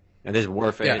game, and there's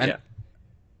warfare. Yeah.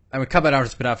 I mean, Combat Arms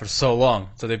has been out for so long,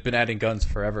 so they've been adding guns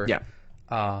forever. Yeah.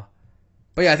 But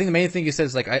yeah, I think the main thing you said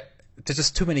is like there's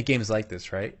just too many games like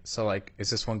this, right? So like, is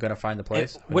this one gonna find a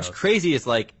place? What's crazy is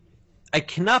like, I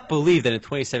cannot believe that in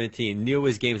 2017,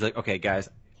 NeoWiz Games like, okay, guys,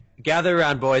 gather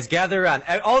around, boys, gather around.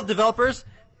 All the developers,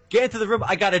 get into the room.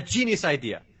 I got a genius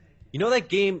idea. You know that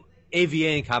game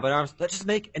AVA and Combat Arms? Let's just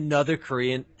make another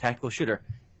Korean tactical shooter.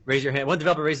 Raise your hand. One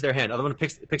developer raises their hand. Other one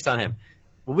picks on him.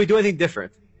 Will we do anything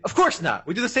different? Of course not.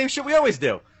 We do the same shit we always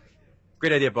do.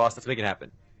 Great idea, boss. Let's make it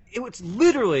happen. It's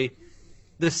literally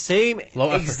the same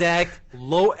exact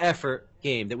low-effort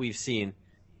game that we've seen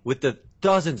with the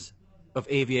dozens of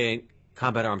AVA and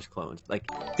Combat Arms clones. Like,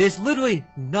 there's literally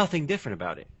nothing different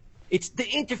about it. The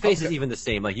interface is even the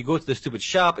same. Like, you go to the stupid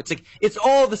shop. It's like, it's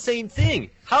all the same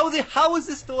thing. How is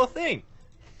this still a thing?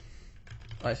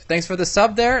 Right, thanks for the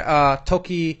sub there,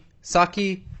 Toki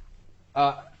Saki,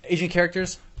 Asian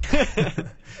characters.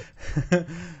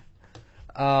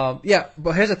 Yeah,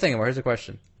 but here's the thing, here's the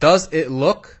question. Does it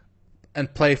look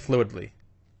and play fluidly?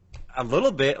 A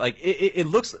little bit. Like, it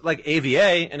looks like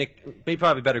AVA, and it may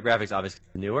probably better graphics, obviously,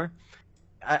 newer.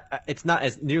 It's not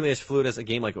as nearly as fluid as a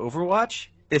game like Overwatch.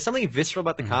 There's something visceral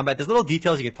about the combat. There's little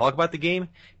details you can talk about the game,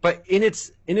 but in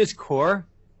its core,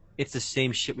 it's the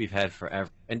same shit we've had forever.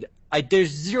 And there's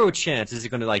zero chance this is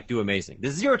going to like do amazing.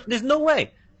 There's no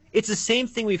way. It's the same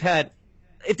thing we've had.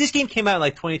 If this game came out in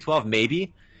like 2012,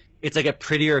 maybe it's like a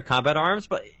prettier Combat Arms,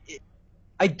 but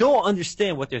I don't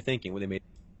understand what they're thinking when they made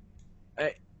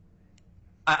it.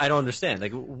 I don't understand.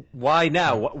 Like, why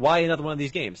now? Why another one of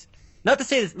these games? Not to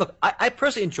say this. Look, I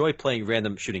personally enjoy playing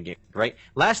random shooting games. Right?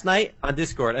 Last night on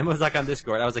Discord, I was like on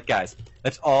Discord. I was like, guys,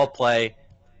 let's all play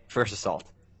First Assault.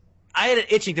 I had an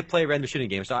itching to play random shooting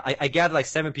games, so I gathered like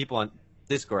 7 people on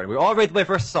Discord, and we were all ready to play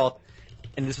First Assault.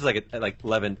 And this was like at like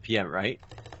 11 p.m. right?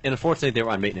 And unfortunately, they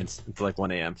were on maintenance until like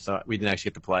 1 a.m. So we didn't actually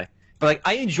get to play. But like,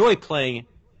 I enjoy playing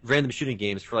random shooting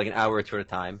games for like an hour or two at a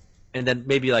time, and then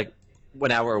maybe like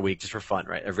 1 hour a week just for fun,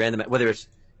 right? A random, whether it's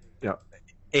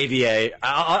AVA.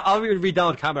 I'll even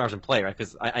re-download Combat Arms and play, right?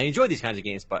 Because I enjoy these kinds of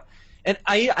games, and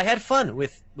I had fun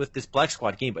with this Black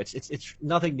Squad game, but it's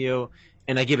nothing new,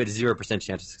 and I give it 0%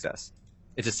 chance of success.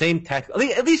 It's the same tactical,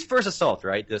 at least First Assault,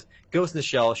 right? This Ghost in the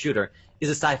Shell shooter is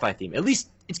a sci-fi theme. At least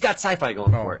it's got sci-fi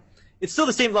going for it. It's still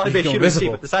the same lobby-based shooter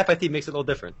theme, but the sci-fi theme makes it a little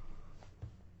different.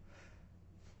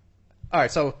 All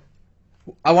right, so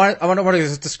I want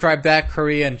to describe that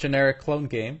Korean generic clone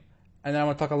game, and then I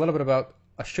want to talk a little bit about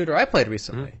a shooter I played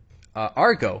recently,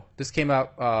 Argo. This came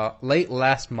out late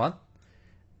last month,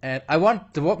 and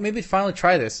what made me finally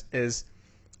try this is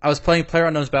I was playing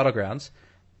PlayerUnknown's Battlegrounds,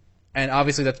 and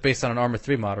obviously that's based on an Arma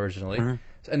 3 mod originally.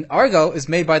 And Argo is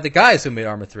made by the guys who made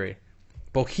Arma 3,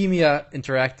 Bohemia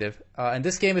Interactive. And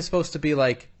this game is supposed to be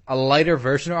like a lighter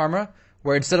version of Arma,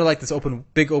 where instead of like this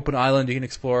big open island you can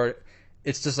explore,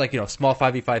 it's just like, small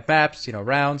 5v5 maps,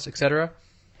 rounds, etc.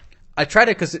 I tried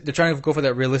it because they're trying to go for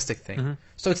that realistic thing.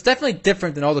 So it's definitely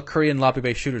different than all the Korean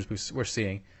lobby-based shooters we're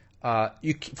seeing.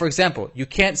 For example, you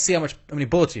can't see how many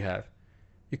bullets you have.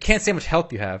 You can't see how much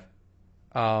health you have.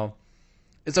 So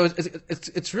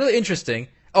it's really interesting.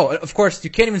 Oh, of course, you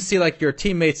can't even see like your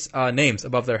teammates' names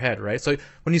above their head, right? So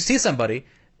when you see somebody,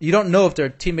 you don't know if they're a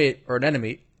teammate or an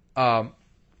enemy.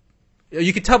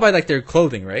 You can tell by like their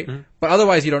clothing, right? But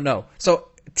otherwise, you don't know. So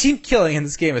team killing in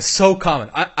this game is so common.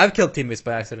 I've killed teammates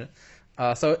by accident.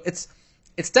 So it's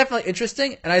definitely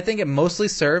interesting, and I think it mostly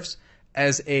serves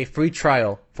as a free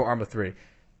trial for Arma 3.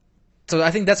 So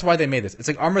I think that's why they made this. It's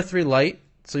like Arma 3 Lite,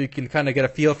 so you can kind of get a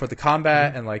feel for the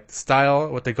combat and like the style,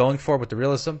 what they're going for with the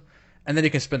realism, and then you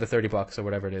can spend the $30 or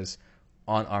whatever it is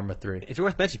on Arma 3. It's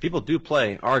worth mentioning. People do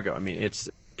play Argo. I mean, there's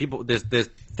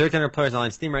 1,300 players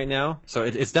on Steam right now, so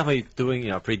it's definitely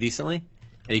doing pretty decently,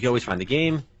 and you can always find the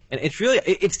game. And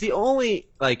it's the only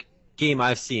like game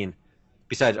I've seen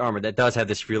besides Arma that does have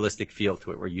this realistic feel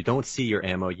to it, where you don't see your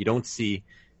ammo, you don't see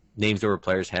names over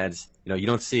players' heads, you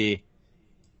don't see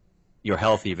your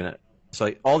health even. So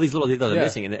like, all these little details are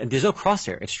missing, and there's no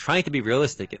crosshair. It's trying to be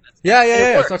realistic. Yeah.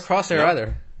 It's no crosshair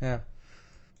either. Yeah.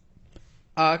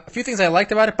 A few things I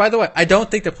liked about it. By the way, I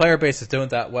don't think the player base is doing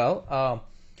that well.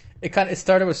 It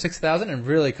started with 6,000 and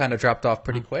really kind of dropped off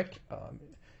pretty quick.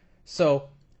 So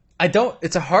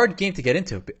it's a hard game to get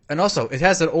into, and also it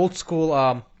has an old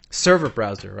school server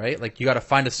browser, right? Like you got to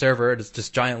find a server. It's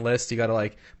just giant list. You got to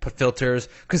like put filters,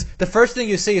 because the first thing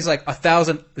you see is like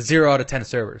 1,000 0 out of 10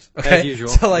 servers. Okay, as usual.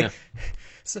 So like,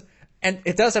 and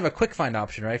it does have a quick find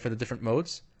option, right, for the different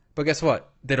modes. But guess what?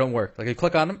 They don't work. Like you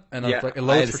click on them and like, it loads.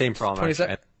 I had the same problem. 20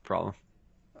 seconds. Problem.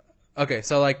 Okay,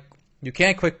 so like you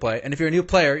can't quick play, and if you're a new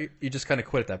player, you just kind of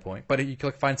quit at that point. But if you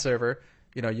click find server,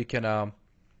 you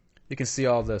can see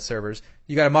all the servers.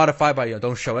 You got to modify by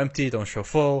don't show empty, don't show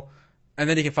full, and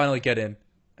then you can finally get in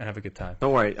and have a good time.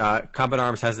 Don't worry, Combat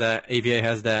Arms has that, AVA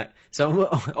has that. So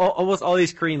almost all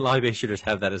these Korean lobby-based shooters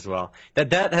have that as well.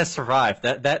 That has survived.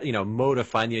 That mode of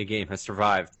finding a game has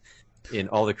survived in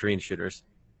all the Korean shooters.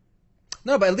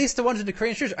 No, but at least the ones in the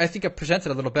Korean shooters, I think, are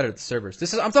presented a little better to the servers.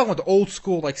 I'm talking about the old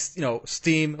school, like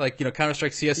Steam, like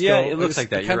Counter-Strike, CS:GO. Yeah, it looks like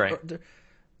that. You're right.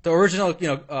 The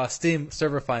original, Steam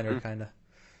server finder kind of.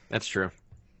 That's true.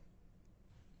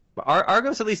 But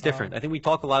Argo's at least different. I think we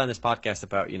talk a lot on this podcast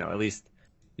about at least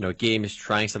games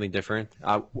trying something different.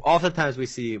 Oftentimes we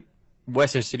see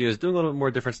Western studios doing a little bit more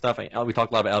different stuff. We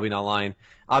talked a lot about Albion Online.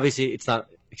 Obviously, it's not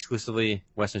exclusively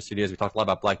Western studios. We talked a lot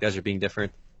about Black Desert being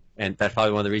different. And that's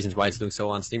probably one of the reasons why it's doing so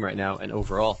well on Steam right now. And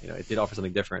overall, it did offer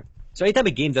something different. So anytime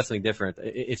a game does something different,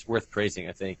 it's worth praising,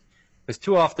 I think. Because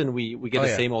too often we get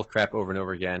the same old crap over and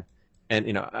over again.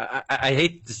 And, I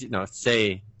hate to,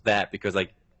 say that because,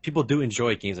 like, people do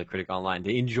enjoy games like Critic Online.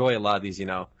 They enjoy a lot of these,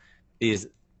 these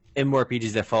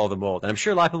MMORPGs that follow the mold. And I'm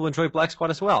sure a lot of people enjoy Black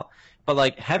Squad as well. But,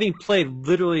 like, having played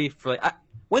literally for, like,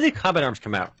 when did Combat Arms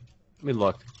come out? Let me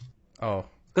look. Oh.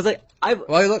 Because, like,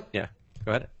 Yeah,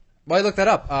 go ahead. Well, I looked that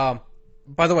up.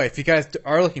 By the way, if you guys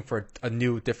are looking for a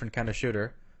new, different kind of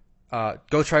shooter,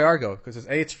 go try Argo, because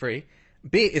A, it's free.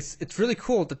 B, it's really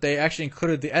cool that they actually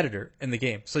included the editor in the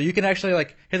game. So you can actually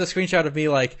like hit a screenshot of me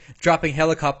like dropping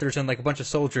helicopters and like a bunch of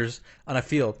soldiers on a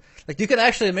field. Like you can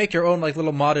actually make your own like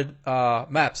little modded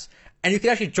maps, and you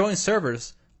can actually join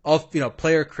servers of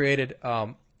player created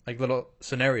like little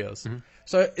scenarios. Mm-hmm.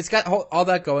 So it's got all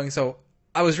that going. So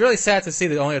I was really sad to see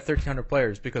that it only had 1,300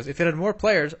 players, because if it had more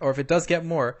players, or if it does get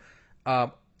more,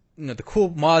 the cool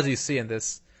mods you see in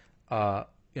this,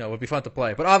 would be fun to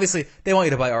play. But obviously, they want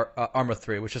you to buy Arma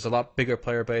 3, which is a lot bigger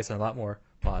player base and a lot more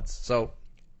mods. So,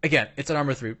 again, it's an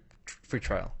Arma 3 free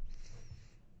trial.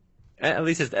 At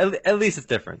least it's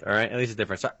different. All right, at least it's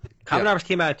different. So, Combat Arms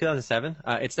came out in 2007.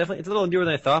 It's a little newer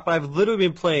than I thought, but I've literally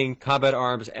been playing Combat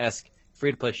Arms-esque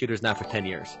free-to-play shooters now for 10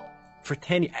 years. For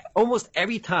 10 years, almost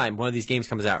every time one of these games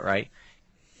comes out, right?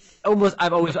 I've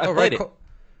played it.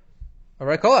 All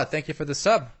right, Cola, thank you for the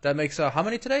sub. That makes how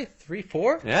many today? 3,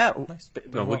 4? Yeah, Nice.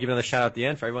 we'll give another shout out at the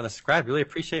end for everyone that subscribed. Really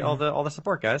appreciate all the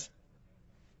support, guys.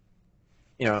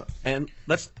 And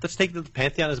let's take the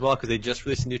Pantheon as well because they just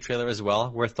released a new trailer as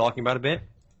well, worth talking about a bit.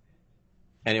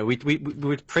 And we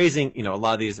were praising a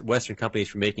lot of these Western companies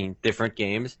for making different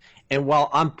games. And while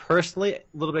I'm personally a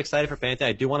little bit excited for Pantheon,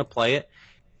 I do want to play it.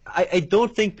 I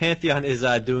don't think Pantheon is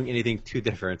doing anything too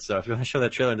different. So if you want to show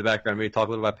that trailer in the background, maybe talk a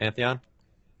little about Pantheon.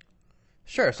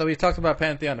 Sure. So we've talked about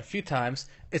Pantheon a few times.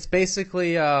 It's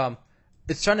basically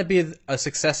it's trying to be a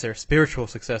successor, spiritual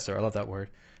successor. I love that word.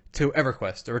 To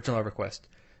EverQuest, original EverQuest.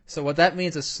 So what that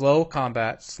means is slow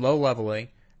combat, slow leveling,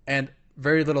 and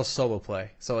very little solo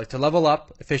play. So like to level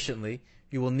up efficiently,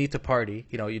 you will need to party.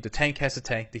 The tank has to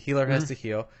tank, the healer has to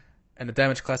heal, and the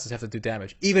damage classes have to do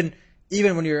damage. Even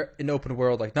when you're in open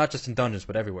world, like not just in dungeons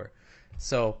but everywhere.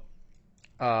 So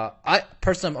I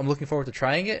personally I'm looking forward to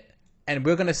trying it, and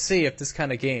we're gonna see if this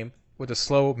kind of game with a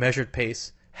slow, measured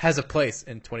pace has a place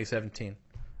in 2017.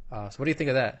 So what do you think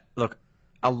of that? Look.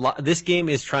 This game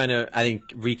is trying to, I think,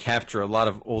 recapture a lot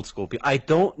of old school people. I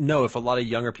don't know if a lot of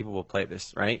younger people will play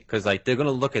this, right? Because they're going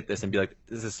to look at this and be like,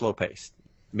 "This is slow paced."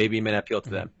 Maybe it may not appeal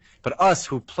to them. But us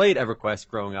who played EverQuest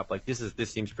growing up, like this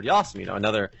seems pretty awesome.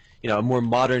 Another, a more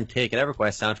modern take at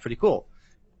EverQuest sounds pretty cool.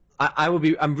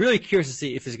 I'm really curious to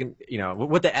see if it's going,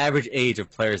 what the average age of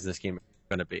players in this game is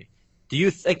going to be. Do you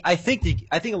think? I think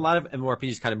a lot of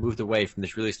MMORPGs kind of moved away from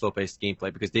this really slow-paced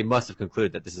gameplay because they must have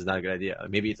concluded that this is not a good idea.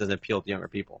 Maybe it doesn't appeal to younger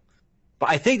people. But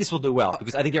I think this will do well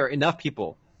because I think there are enough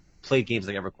people play games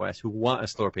like EverQuest who want a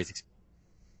slower-paced experience.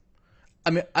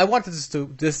 I mean, I wanted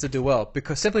this to do well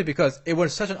simply because it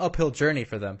was such an uphill journey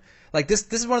for them. Like this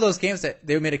is one of those games that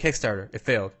they made a Kickstarter, it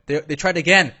failed. They tried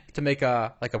again to make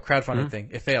a crowdfunding thing,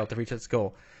 it failed to reach its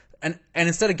goal, and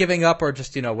instead of giving up or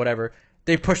just whatever.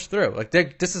 They pushed through. Like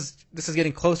this is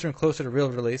getting closer and closer to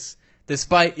real release,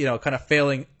 despite kind of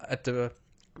failing at the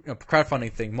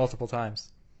crowdfunding thing multiple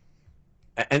times.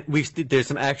 And there's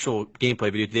some actual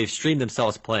gameplay videos. They've streamed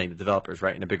themselves playing, the developers,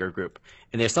 right, in a bigger group,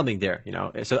 and there's something there,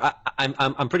 So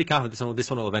I'm pretty confident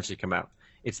this one will eventually come out.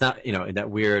 It's not in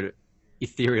that weird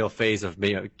ethereal phase of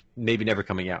maybe never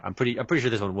coming out. I'm pretty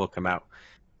sure this one will come out.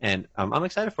 And I'm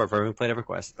excited for it for everyone playing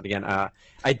EverQuest. But again,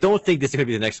 I don't think this is going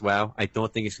to be the next WoW. I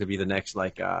don't think it's going to be the next,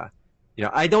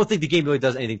 I don't think the game really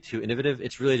does anything too innovative.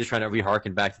 It's really just trying to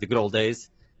re-harken back to the good old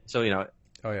days. So,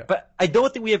 Oh, yeah. But I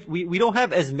don't think we don't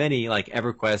have as many,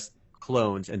 EverQuest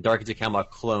clones and Dark Age of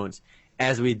Camelot clones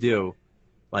as we do,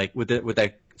 with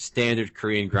that standard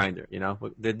Korean grinder,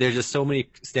 There's just so many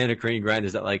standard Korean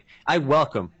grinders that, I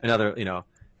welcome another,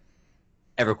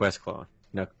 EverQuest clone.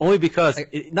 Only because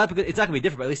it's not going to be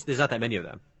different, but at least there's not that many of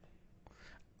them.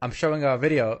 I'm showing a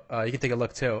video. You can take a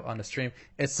look too on the stream.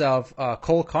 It's of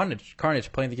Cole Carnage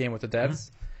playing the game with the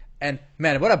devs, and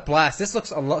man, what a blast! This looks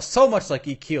so much like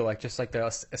EQ, just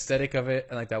the aesthetic of it,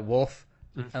 and that wolf,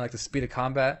 and the speed of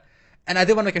combat. And I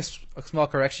did want to make a small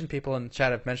correction. People in the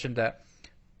chat have mentioned that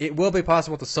it will be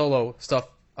possible to solo stuff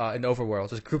in the overworld.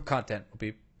 Just group content will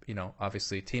be,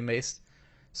 obviously team-based.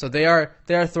 So they are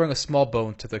throwing a small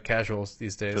bone to the casuals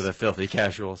these days. To the filthy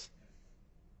casuals.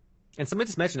 And somebody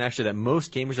just mentioned actually that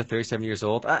most gamers are 37 years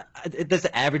old. That's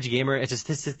the average gamer. It's a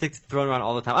statistic thrown around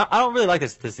all the time. I don't really like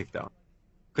that statistic though,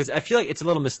 because I feel like it's a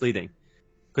little misleading.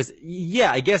 Because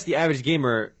I guess the average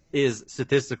gamer is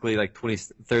statistically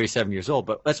 37 years old,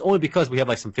 but that's only because we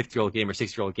have some 50-year-old gamer,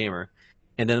 60-year-old gamer,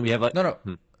 and then we have no.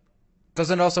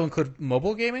 Doesn't it also include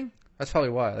mobile gaming? That's probably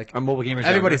why. Our mobile gamers.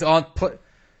 Everybody's on.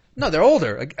 No, they're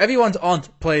older. Everyone's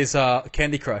aunt plays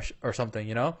Candy Crush or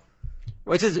something,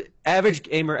 Which is average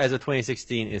gamer as of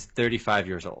 2016 is 35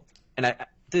 years old, and I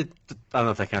don't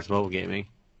know if that counts mobile gaming.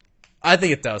 I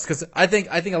think it does because I think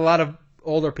a lot of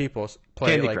older people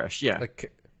play Candy Crush, yeah.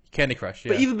 Candy Crush,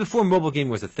 yeah. But even before mobile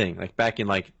gaming was a thing, back in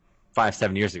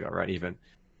 5-7 years ago, right? Even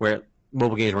where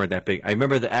mobile games weren't that big, I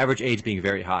remember the average age being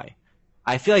very high.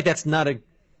 I feel like that's not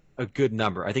a good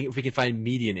number. I think if we can find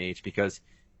median age because.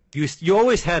 You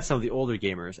always had some of the older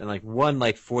gamers, and one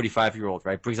 45-year-old,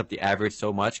 right, brings up the average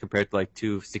so much compared to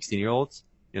two 16-year-olds,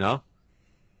 Because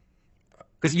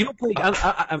you don't play.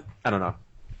 I don't know.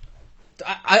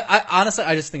 I honestly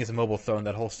I just think it's a mobile throwing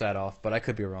that whole stat off, but I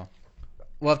could be wrong.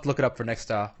 We'll have to look it up for next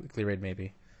weekly raid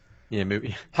maybe. Yeah,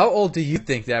 maybe. How old do you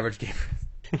think the average gamer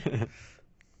is?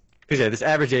 Because this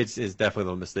average age is definitely a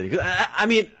little misleading. I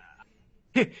mean,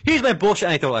 here's my bullshit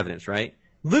anecdotal evidence, right?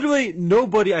 Literally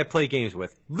nobody I play games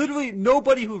with. Literally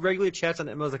nobody who regularly chats on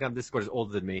MLs.com Discord is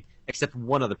older than me, except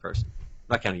one other person.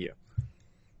 Not counting you.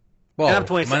 Whoa, And I'm am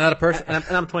 27. I not a person?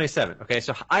 And I'm 27. Okay,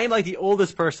 so I am like the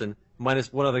oldest person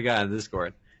minus one other guy on the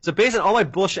Discord. So based on all my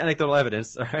bullshit anecdotal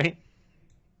evidence, all right.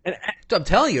 And I'm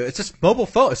telling you, it's just mobile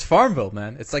phone. It's Farmville,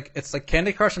 man. It's like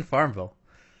Candy Crush and Farmville.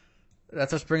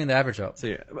 That's what's bringing the average up. so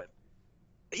yeah, but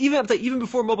even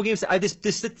before mobile games,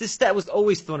 this stat was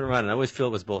always thrown around, and I always feel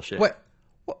it was bullshit. What?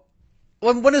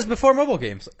 When is before mobile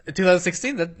games?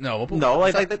 2016? No. No,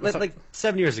 like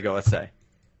 7 years ago, let's say.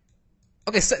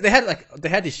 Okay, so they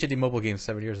had these shitty mobile games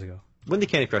 7 years ago. When did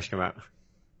Candy Crush come out?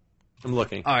 I'm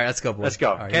looking. All right, let's go, boys. Let's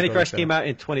go. All right, Candy go Crush look came that up. out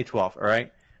in 2012. All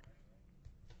right.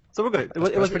 So we're good. It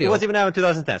pretty wasn't old. even out in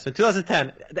 2010. So in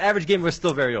 2010, the average gamer was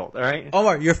still very old. All right.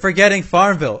 Omar, you're forgetting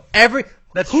Farmville.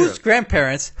 That's whose true.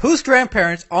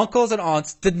 grandparents, uncles and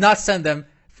aunts did not send them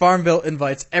Farmville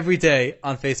invites every day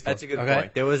on Facebook? That's a good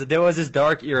okay? point. There was this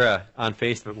dark era on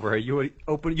Facebook where you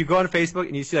go on Facebook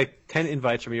and you see like 10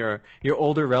 invites from your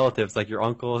older relatives, like your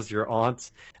uncles, your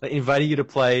aunts, like, inviting you to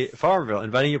play Farmville,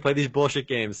 inviting you to play these bullshit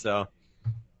games. So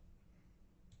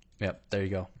Yep, there you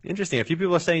go. interesting. A few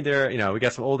people are saying we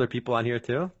got some older people on here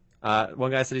too. One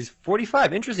guy said he's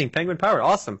 45. Interesting. Penguin Power.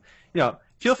 Awesome.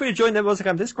 Feel free to join the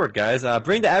MLs.com Discord, guys.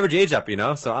 Bring the average age up,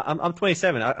 So I'm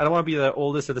 27. I don't want to be the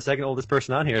oldest or the second oldest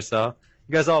person on here. So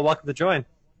you guys are all welcome to join.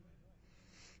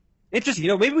 Interesting.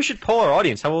 Maybe we should poll our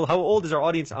audience. How old is our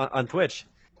audience on Twitch?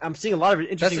 I'm seeing a lot of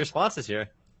interesting responses here.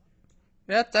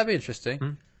 Yeah, that'd be interesting. Hmm.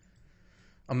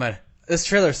 Oh man, this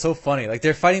trailer is so funny. Like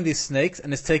they're fighting these snakes,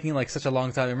 and it's taking like such a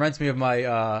long time. It reminds me of my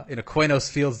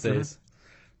Quenos Fields days,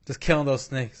 just killing those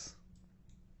snakes.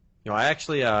 I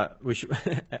actually we should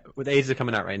with ages are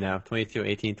coming out right now. 22,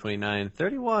 18, 29,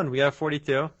 31. We have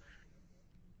 42.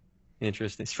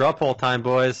 Interesting. Straw poll time,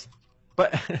 boys.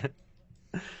 But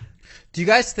Do you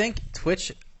guys think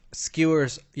Twitch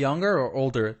skewers younger or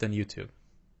older than YouTube?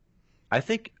 I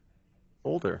think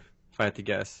older, if I had to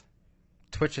guess.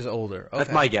 Twitch is older. Okay.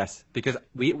 That's my guess because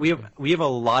we have a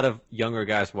lot of younger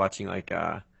guys watching like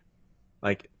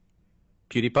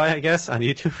PewDiePie, I guess, on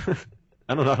YouTube.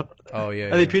 I don't know. Oh yeah.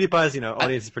 I think PewDiePie's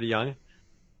audience is pretty young.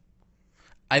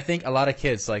 I think a lot of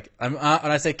kids, like, when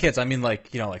I say kids, I mean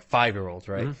like 5-year-olds,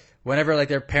 right? Mhm. Whenever like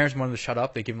their parents want them to shut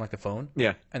up, they give them like the phone,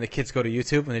 Yeah. and the kids go to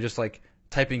YouTube and they just like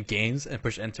type in games and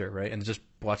push enter, right, and just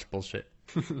watch bullshit.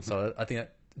 So I think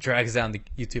that drags down the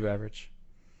YouTube average.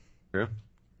 True.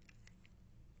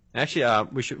 Actually,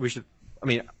 we should. I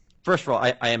mean, first of all,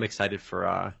 I am excited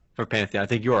for Pantheon. I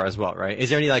think you are as well, right? Is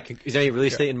there any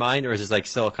release date in mind, or is this like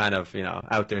still kind of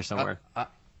out there somewhere?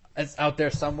 It's out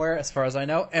there somewhere, as far as I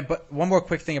know. But one more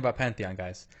quick thing about Pantheon,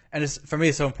 guys, and for me,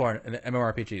 it's so important in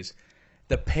MMORPGs.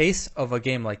 The pace of a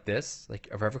game like this, like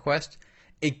of EverQuest,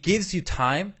 it gives you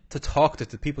time to talk to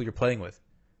the people you're playing with.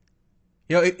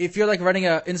 If you're like running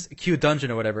a queue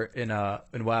dungeon or whatever in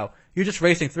WoW, you're just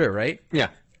racing through, right? Yeah.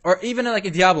 Or even like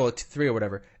in Diablo 3 or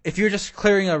whatever. If you're just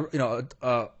clearing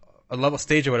a level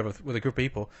stage or whatever with a group of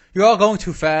people, you're all going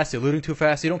too fast, you're looting too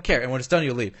fast, you don't care, and when it's done,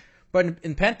 you leave. But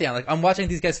in Pantheon, like I'm watching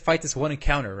these guys fight this one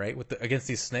encounter, right, against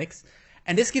these snakes,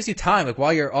 and this gives you time, like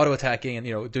while you're auto attacking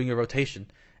and doing your rotation,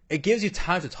 it gives you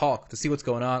time to talk, to see what's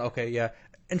going on. Okay, yeah,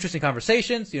 interesting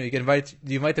conversations. You invite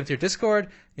them to your Discord.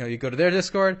 You go to their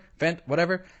Discord, vent,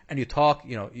 whatever, and you talk.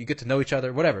 You get to know each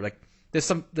other, whatever. Like there's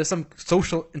some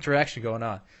social interaction going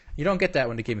on. You don't get that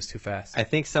when the game is too fast. I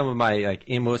think some of my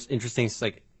most interesting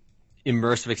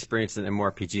immersive experiences in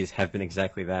MMORPGs have been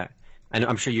exactly that. And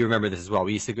I'm sure you remember this as well.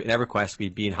 We used to in EverQuest,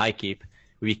 we'd be in Highkeep,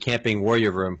 we'd be camping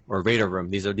Warrior Room or Raider Room.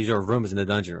 These are rooms in the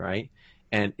dungeon, right?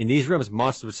 And in these rooms,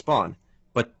 monsters would spawn,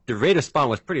 but the rate of spawn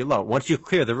was pretty low. Once you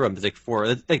clear the room, there's like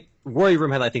 4. Like Warrior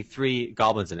Room had I think 3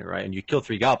 goblins in it, right? And you kill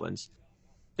 3 goblins,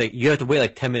 you have to wait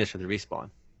like 10 minutes for the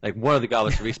respawn. Like one of the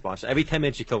goblins to respawn. So every 10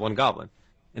 minutes you kill 1 goblin.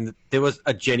 And there was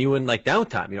a genuine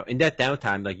downtime. In that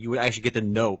downtime, you would actually get to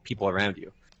know people around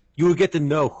you. You would get to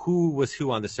know who was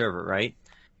who on the server, right?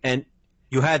 And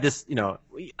you had this,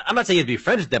 I'm not saying you had to be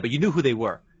friends with them, but you knew who they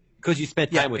were because you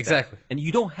spent time with exactly. them. And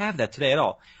you don't have that today at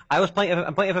all. I'm playing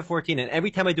FF14, and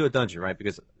every time I do a dungeon, right,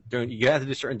 because you have to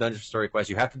do certain dungeons for story quests,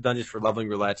 you have to do dungeons for leveling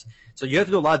roulettes, so you have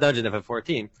to do a lot of dungeons in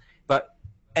FF14. But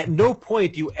at no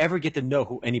point do you ever get to know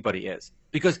who anybody is,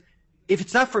 because if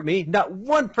it's not for me, not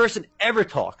one person ever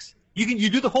talks. You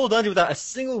do the whole dungeon without a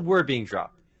single word being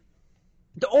dropped.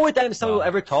 The only time someone will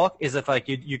ever talk is if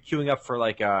you're queuing up for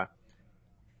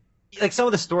some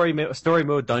of the story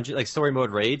mode dungeon, story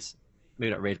mode raids,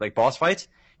 maybe not raids, like boss fights.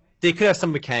 They could have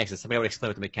some mechanics and somebody would explain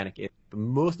what the mechanic is. But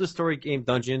most of the story game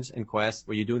dungeons and quests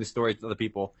where you're doing the story with other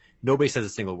people, nobody says a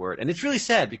single word, and it's really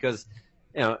sad because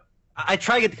I'm I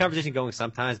try to get the conversation going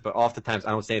sometimes, but oftentimes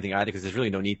I don't say anything either because there's really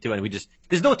no need to, and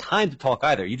there's no time to talk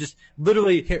either. You just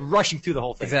literally rushing through the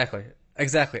whole thing.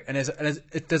 Exactly. And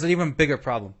there's an even bigger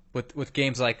problem with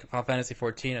games like Final Fantasy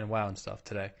 14 and WoW and stuff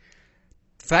today.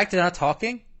 The fact they're not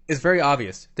talking is very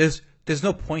obvious. There's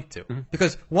no point to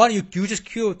because one, you just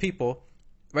queue with people,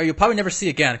 right? You'll probably never see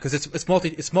again because it's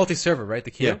multi-server, right?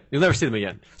 The queue. Yeah, you'll never see them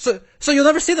again. So you'll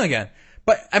never see them again.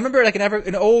 But I remember like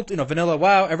in old vanilla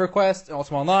WoW, EverQuest,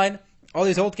 Ultima Online, all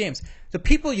these old games, the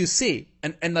people you see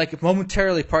and like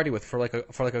momentarily party with for like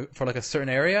a certain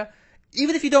area,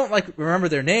 even if you don't like remember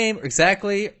their name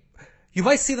exactly, you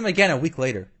might see them again a week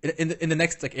later in the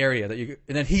next like area that you,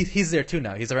 and then he's there too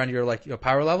now. He's around your like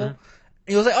power level, and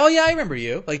you'll say, oh yeah, I remember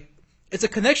you. Like it's a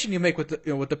connection you make with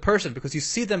the with the person because you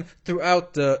see them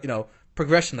throughout the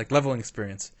progression, like leveling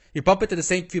experience. You bump into the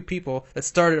same few people that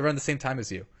started around the same time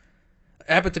as you. It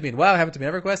happened to me in WoW, it happened to me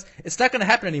in EverQuest. It's not going to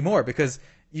happen anymore because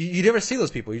you never see those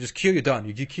people. You just queue, you're done.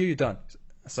 You queue, you're done.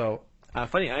 So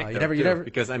funny anecdote you never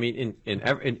because I mean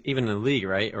even in the league,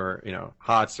 right, or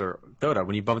HOTS or Dota,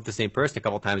 when you bump into the same person a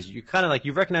couple times, you kind of like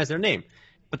you recognize their name,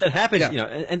 but that happens,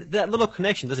 and that little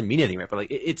connection doesn't mean anything, right? But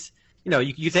like it's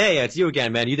you say, hey, it's you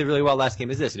again, man. You did really well last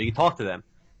game. Is this? And you can talk to them,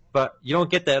 but you don't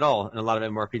get that at all in a lot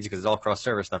of MMORPGs because it's all cross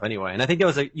server stuff anyway. And I think there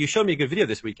was you showed me a good video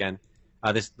this weekend.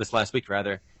 This last week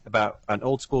rather, about an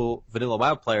old school vanilla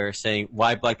WoW player saying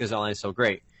why Black Desert Online is so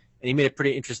great, and he made a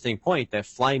pretty interesting point that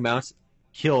flying mounts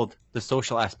killed the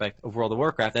social aspect of World of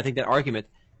Warcraft. And I think that argument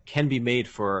can be made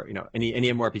for any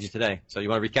MMORPG today. So you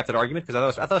want to recap that argument because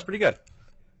I thought it was pretty good.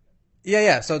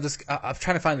 Yeah. So this I'm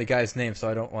trying to find the guy's name so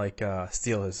I don't like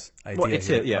steal his idea. Well, it's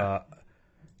it, yeah.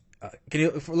 Can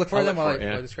you look for them while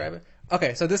I describe it?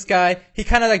 Okay, so this guy he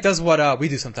kind of like does what we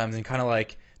do sometimes and kind of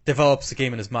like develops the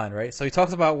game in his mind, right? So he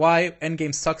talks about why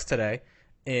endgame sucks today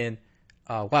in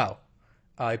WoW.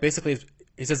 Basically,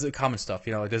 he says the common stuff.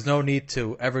 Like there's no need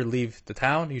to ever leave the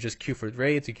town. You just queue for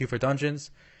raids, you queue for dungeons,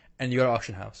 and you go to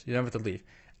auction house. You never have to leave.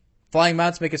 Flying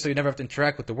mounts make it so you never have to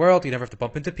interact with the world. You never have to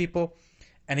bump into people.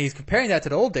 And he's comparing that to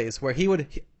the old days where he would,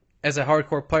 as a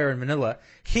hardcore player in Manila,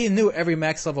 he knew every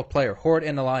max level player, Horde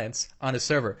and Alliance, on his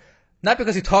server. Not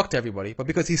because he talked to everybody, but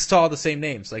because he saw the same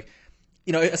names. Like,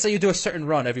 say you do a certain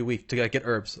run every week to get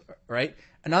herbs, right?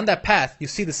 And on that path, you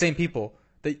see the same people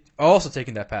that are also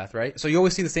taking that path, right? So you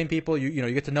always see the same people.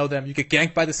 You get to know them. You get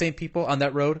ganked by the same people on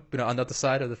that road, on the other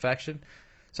side of the faction.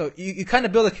 So you kind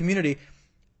of build a community,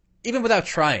 even without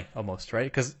trying, almost, right?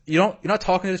 Because you're not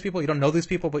talking to these people, you don't know these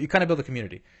people, but you kind of build a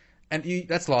community, and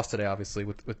that's lost today, obviously,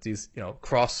 with these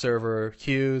cross server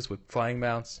queues with flying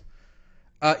mounts.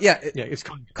 It's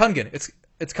Kungan.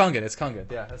 It's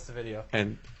Kungan. Yeah, that's the video.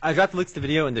 And I dropped the links to the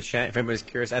video in the chat if anybody's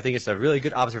curious. I think it's a really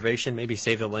good observation. Maybe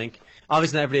save the link.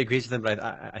 Obviously, not everybody agrees with him, but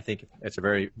I think it's a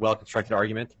very well-constructed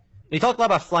argument. And he talked a lot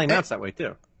about flying mounts that way,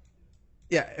 too.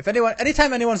 Yeah,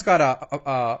 anytime anyone's got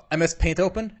a MS Paint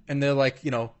open and they're like,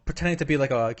 pretending to be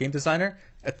like a game designer,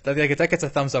 that gets a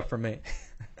thumbs up from me.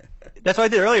 That's what I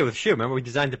did earlier with Shu. Remember, we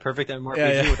designed the perfect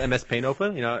MMORPG with MS Paint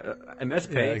open, MS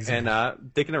Paint, exactly.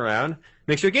 And dicking around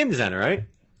makes you a game designer, right?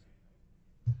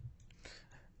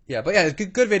 Yeah, but yeah,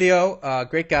 good video.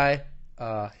 Great guy.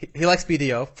 He likes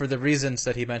BDO for the reasons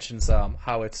that he mentions.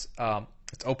 How it's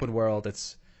open world.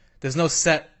 There's no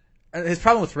set. His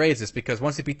problem with raids is because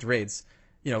once you beat the raids,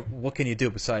 what can you do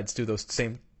besides do those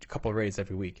same couple of raids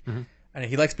every week? Mm-hmm. And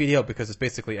he likes BDO because it's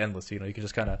basically endless. You can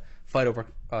just kind of fight over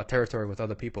territory with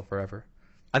other people forever.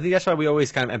 I think that's why we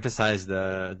always kind of emphasize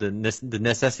the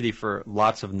necessity for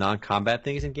lots of non-combat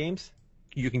things in games.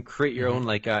 You can create your own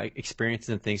experiences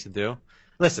and things to do.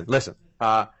 Listen.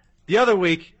 The other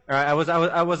week, I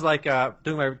was like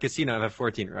doing my casino at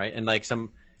 14, right? And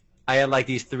I had like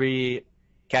these 3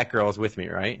 cat girls with me,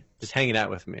 right? Just hanging out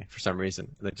with me for some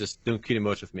reason. Like just doing cute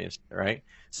emotes with me, right?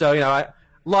 So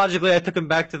logically, I took them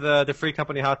back to the Free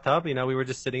Company hot tub. We were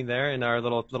just sitting there in our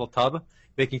little tub,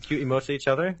 making cute emotes to each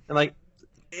other, and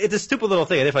it's a stupid little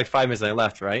thing. I did for 5 minutes and I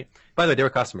left, right? By the way, they were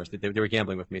customers. They were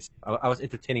gambling with me. So I was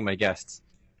entertaining my guests,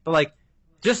 but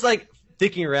just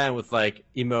dicking around with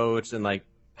emotes and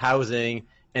housing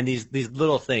and these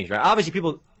little things, right? Obviously,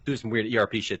 people do some weird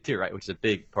ERP shit too, right? Which is a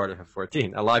big part of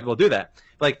F14. A lot of people do that.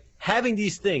 But having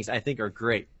these things, I think, are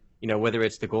great. Whether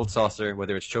it's the Gold Saucer,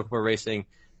 whether it's Chocobo Racing,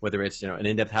 whether it's an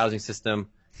in-depth housing system,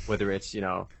 whether it's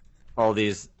all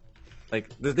these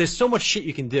there's so much shit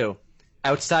you can do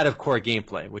outside of core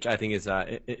gameplay, which I think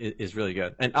is really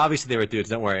good. And obviously they were dudes.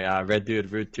 Don't worry, Red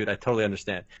Dude, Rude Dude. I totally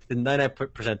understand. The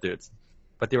 99% dudes,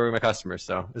 but they were my customers,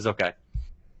 so it's okay.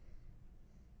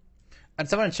 And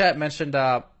someone in chat mentioned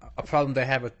a problem they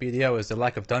have with BDO is the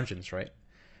lack of dungeons, right?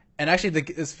 And actually,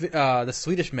 the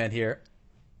Swedish man here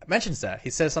mentions that. He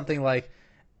says something like,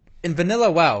 in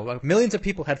vanilla WoW, like millions of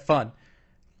people had fun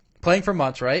playing for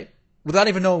months, right? Without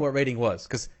even knowing what raiding was.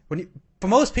 Because for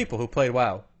most people who played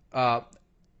WoW,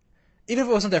 even if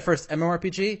it wasn't their first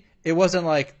MMORPG, it wasn't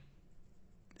like,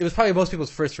 it was probably most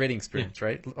people's first raiding experience,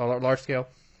 right? Large scale.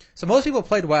 So most people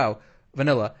played WoW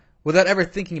vanilla without ever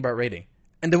thinking about raiding.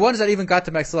 And the ones that even got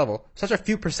to max level, such a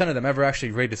few percent of them ever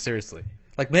actually raided seriously.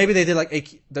 Like maybe they did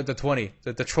like the 20,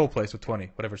 the troll place with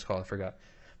 20, whatever it's called, I forgot.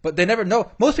 But they never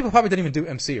know. Most people probably didn't even do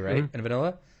MC, right? In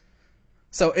vanilla.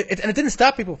 So and it didn't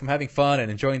stop people from having fun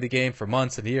and enjoying the game for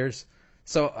months and years.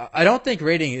 So I don't think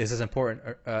raiding is as important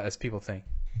as people think.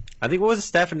 I think what was the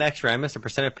stat for Naxxramas? The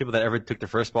percent of people that ever took the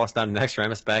first boss down to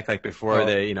Naxxramas back, like before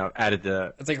they, added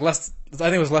the. It's like less. I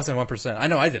think it was less than 1%. I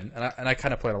know I didn't, and I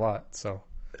kind of played a lot. So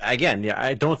again, yeah,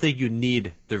 I don't think you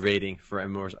need the rating for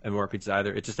MMORPGs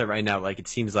either. It's just that right now, like it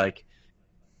seems like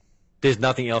there's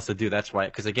nothing else to do. That's why,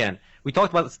 because again, we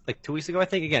talked about this like 2 weeks ago. I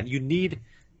think again, you need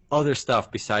other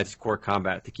stuff besides core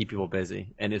combat to keep people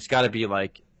busy, and it's got to be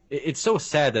like it's so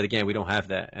sad that again we don't have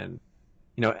that. And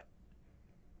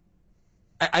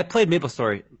I played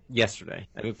MapleStory yesterday.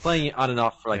 I've been playing it on and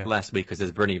off for like last week because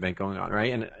there's a burning event going on,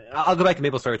 right? And I'll go back to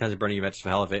MapleStory times a burning event just for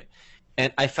the hell of it.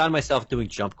 And I found myself doing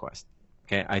Jump Quest.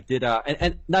 Okay, I did,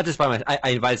 and not just by myself.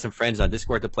 I invited some friends on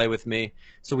Discord to play with me.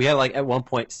 So we had like at one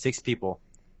point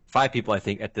 5 people I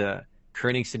think at the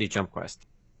Kerning City Jump Quest,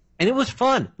 and it was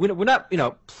fun. We're not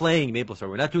playing MapleStory.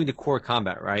 We're not doing the core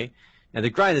combat, right? And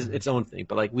the grind is its own thing,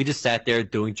 but like we just sat there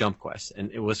doing Jump Quests,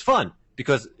 and it was fun.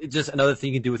 Because it's just another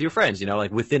thing you can do with your friends,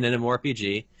 like within an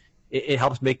MMORPG, it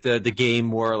helps make the game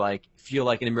more like feel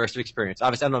like an immersive experience.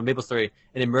 Obviously, I don't know MapleStory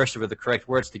and immersive are the correct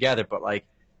words together, but like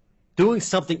doing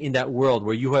something in that world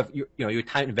where you have your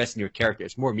time invested in your character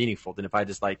is more meaningful than if I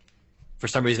just like for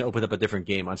some reason opened up a different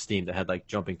game on Steam that had like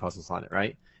jumping puzzles on it,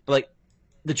 right? But like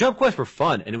the jump quests were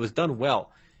fun and it was done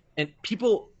well, and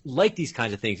people like these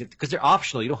kinds of things because they're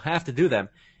optional. You don't have to do them.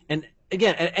 And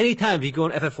again, at any time, if you go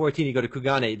on FF14, you go to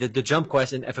Kugane, the jump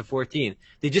quest in FF14,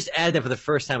 they just added them for the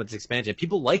first time with this expansion.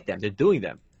 People like them. They're doing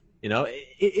them.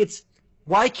 It's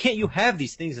why can't you have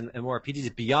these things in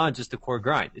MMORPGs beyond just the core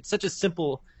grind? It's such a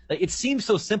simple, like it seems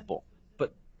so simple,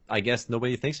 but I guess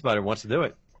nobody thinks about it or wants to do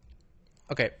it.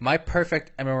 Okay, my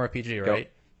perfect MMORPG, right,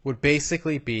 would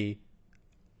basically be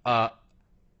a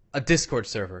Discord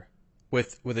server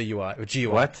with a UI, with GUI.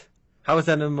 What? How is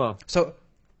that an MMO? So,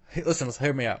 hey, listen,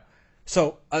 hear me out.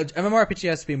 So, MMORPG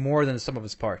has to be more than the sum of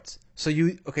its parts. So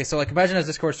like imagine a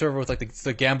Discord server with like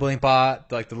the gambling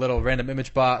bot, like the little random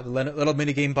image bot, the little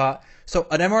mini game bot. So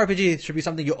an MMORPG should be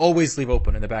something you always leave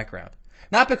open in the background.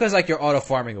 Not because like you're auto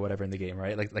farming or whatever in the game,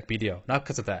 right? Like BDO. Not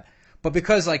because of that. But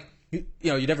because like you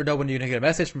never know when you're gonna get a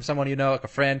message from someone like a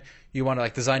friend. You want to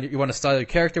like you want to style your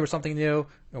character with something new,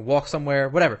 walk somewhere,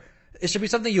 whatever. It should be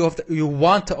something you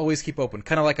want to always keep open,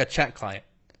 kind of like a chat client.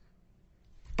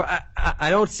 But I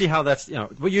don't see how that's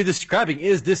what you're describing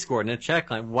is Discord and a chat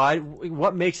client. Why?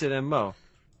 What makes it MMO?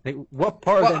 Like, what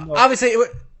part of MMO? Obviously,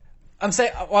 I'm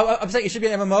saying it should be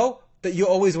an MMO that you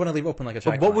always want to leave open like a chat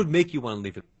client. What would make you want to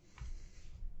leave it?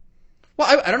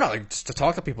 Well, I don't know, like just to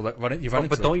talk to people that you run into.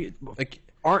 But don't you like?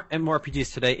 Aren't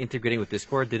MMORPGs today integrating with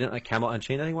Discord? Didn't like Camelot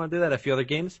Unchained I think want to do that? A few other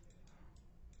games.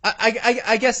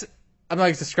 I guess I'm not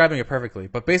describing it perfectly,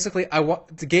 but basically,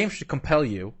 the game should compel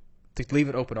you to leave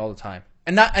it open all the time.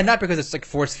 And not because it's like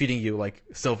force feeding you like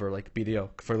silver, like BDO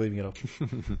for leaving it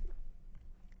open.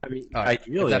 I mean,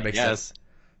 ideally, that makes sense.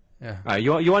 Yeah. All right,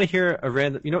 you want to hear a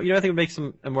random? I think would make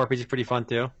some MMORPGs pretty fun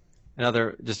too.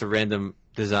 Another just a random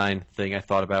design thing I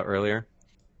thought about earlier.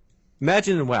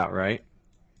 Imagine in WoW, right?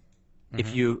 Mm-hmm.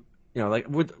 If you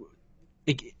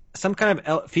like some kind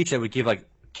of feature that would give like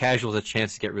casuals a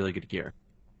chance to get really good gear.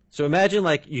 So imagine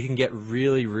like you can get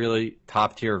really really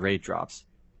top tier raid drops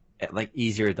at like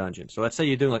easier dungeons. So let's say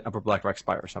you're doing like Upper Blackrock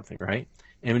Spire or something, right?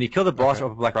 And when you kill the boss of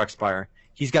Upper Blackrock Spire,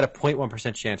 he's got a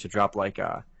 0.1% chance to drop like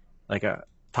a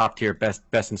top tier best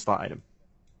in slot item.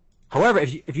 However,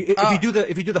 if you do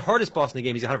the hardest boss in the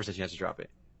game, he's 100% chance to drop it.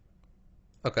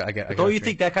 Okay, I get. Don't you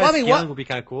think that kind of scaling would be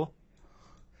kind of cool?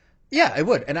 Yeah, it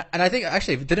would, and I think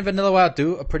actually, didn't Vanilla WoW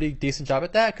do a pretty decent job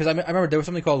at that? Because I remember there was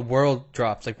something called World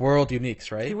Drops, like World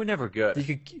Uniques, right? They were never good.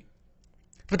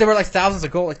 But there were like thousands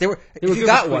of gold. Like they were if you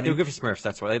got one, they were good for Smurfs.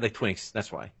 That's why they like Twinks.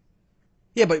 That's why.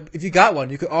 Yeah, but if you got one,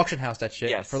 you could auction house that shit.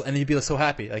 Yes. And you'd be so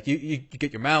happy. Like you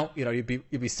get your mount. You'd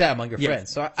be sad among your friends.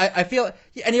 So I feel,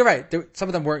 and you're right. Some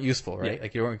of them weren't useful, right? Yeah.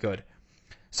 Like you weren't good.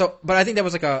 So, but I think that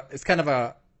was like it's kind of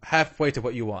a halfway to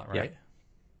what you want, right?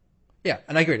 Yeah,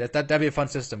 and I agree that'd be a fun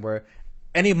system where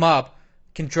any mob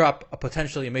can drop a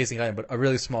potentially amazing item, but a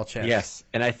really small chance. Yes,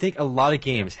 and I think a lot of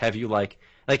games have you like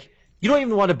you don't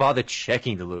even want to bother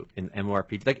checking the loot in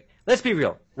MMORPG. Like, let's be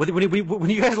real. When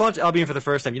you guys launch Albion for the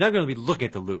first time, you're not going to be looking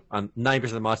at the loot on 90%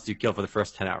 of the monsters you kill for the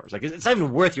first 10 hours. Like, it's not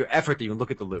even worth your effort to even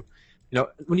look at the loot. You know,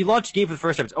 when you launch a game for the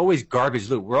first time, it's always garbage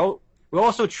loot. We're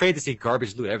also trained to see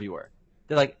garbage loot everywhere.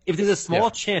 They're like, if there's a small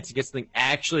chance to get something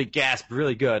actually gasp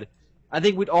really good, I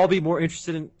think we'd all be more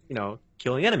interested in, you know,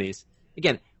 killing enemies.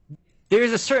 Again, there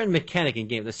is a certain mechanic in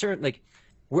games, a certain, like,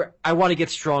 where I want to get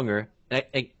stronger.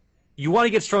 And you want to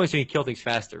get stronger so you can kill things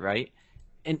faster, right?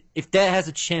 And if that has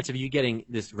a chance of you getting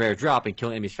this rare drop and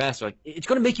killing enemies faster, like, it's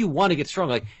going to make you want to get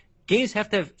stronger. Like, games have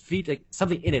to have like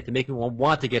something in it to make you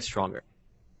want to get stronger.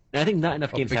 And I think not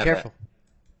enough games have that.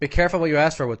 Be careful what you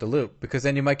ask for with the loot, because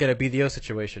then you might get a BDO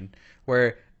situation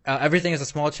where everything has a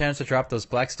small chance to drop those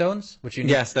black stones, which you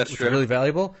need, yes, that's true. Are really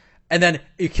valuable. And then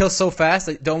you kill so fast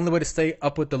that the only way to stay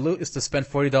up with the loot is to spend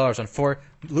 $40 on 4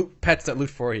 loot pets that loot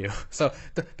for you. So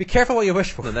be careful what you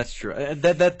wish for. No, that's true.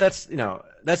 That's you know,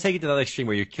 that's taking it to the other extreme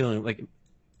where you're killing, like,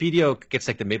 BDO gets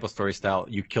like the MapleStory style.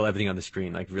 You kill everything on the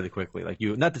screen like really quickly. Like,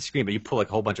 you, not the screen, but you pull like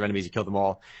a whole bunch of enemies, you kill them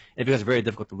all, and it becomes very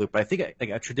difficult to loot. But I think like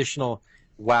a traditional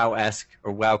WoW-esque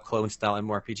or WoW clone style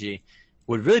MMORPG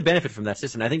would really benefit from that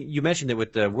system. And I think you mentioned it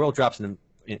with the world drops in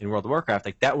World of Warcraft.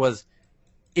 Like, that was,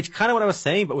 it's kind of what I was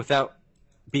saying, but without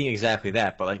being exactly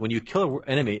that. But like, when you kill an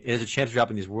enemy, there's a chance of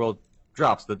dropping these world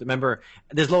drops. But remember,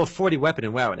 there's level 40 weapon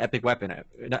in WoW, an epic weapon,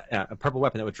 a purple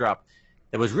weapon that would drop.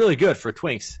 That was really good for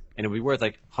Twinks, and it would be worth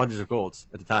like hundreds of golds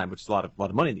at the time, which is a lot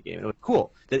of money in the game. It was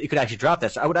cool that you could actually drop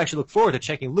that. So I would actually look forward to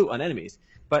checking loot on enemies.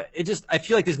 But I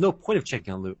feel like there's no point of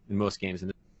checking on loot in most games,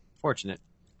 and it's unfortunate.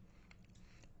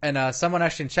 And someone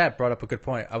actually in chat brought up a good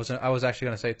point. I was actually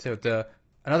going to say too.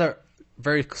 Another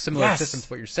very similar system to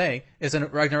what you're saying is in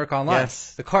Ragnarok Online.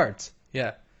 Yes. The cards.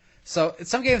 Yeah. So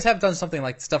some games have done something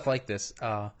like stuff like this.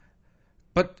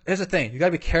 But here's the thing: you got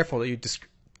to be careful that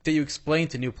you explain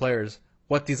to new players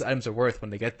what these items are worth when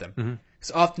they get them.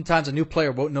 Because oftentimes a new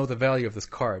player won't know the value of this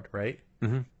card, right?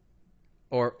 Mm-hmm.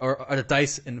 Or the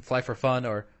dice in Fly for Fun,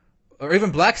 or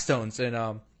even Blackstones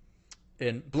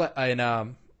in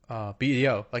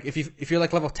BDO. Like, if you're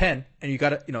like level 10 and you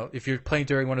got if you're playing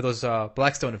during one of those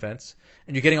Blackstone events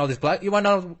and you're getting all these you might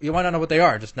not know what they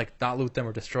are, just like not loot them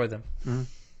or destroy them. Mm-hmm.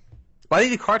 Well, I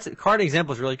think the card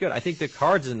example is really good. I think the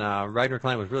cards in Ragnarok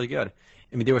Online was really good.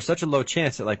 I mean, there was such a low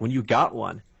chance that, like, when you got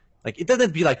one, like, it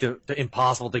doesn't be like the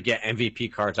impossible to get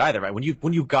MVP cards either, right? When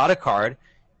you got a card,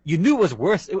 you knew it was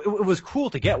worth. It was cool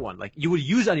to get one. Like, you would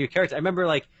use it on your character. I remember,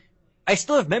 like, I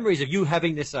still have memories of you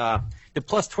having this the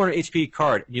plus 200 HP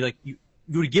card. And you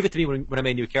would give it to me when I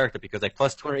made a new character, because like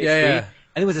plus 200 HP. Yeah.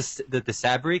 And it was the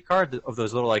Sabri card of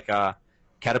those little like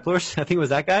caterpillars. I think it was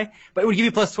that guy. But it would give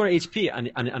you plus 200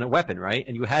 HP on a weapon, right?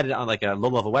 And you had it on like a low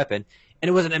level weapon, and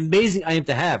it was an amazing item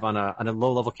to have on a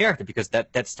low level character, because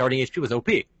that starting HP was OP.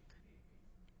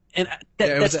 And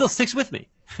that still sticks with me.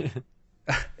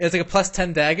 It's like a plus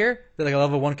 10 dagger that like a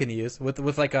level 1 can use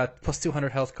with like a plus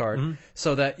 200 health card,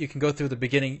 so that you can go through the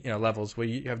beginning levels where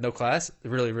you have no class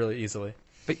really, really easily.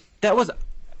 But that was,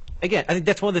 again, I think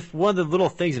that's one of the little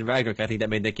things in Ragnarok I think that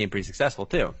made that game pretty successful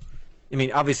too. I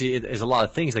mean, obviously there's a lot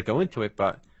of things that go into it,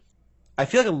 but I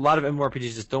feel like a lot of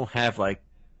MMORPGs just don't have like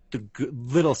the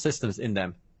little systems in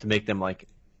them to make them like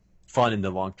fun in the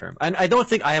long term. And I don't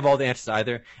think I have all the answers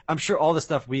either. I'm sure all the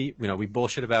stuff we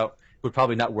bullshit about would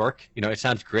probably not work. It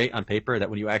sounds great on paper that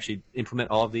when you actually implement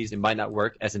all of these, it might not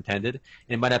work as intended,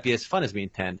 and it might not be as fun as we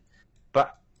intend.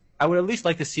 But I would at least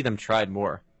like to see them tried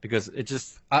more, because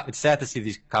it's sad to see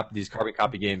these carbon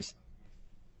copy games.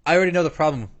 I already know the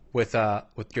problem with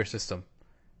your system.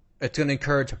 It's going to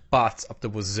encourage bots up the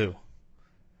wazoo,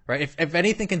 right? If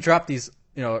anything can drop these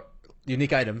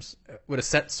unique items with a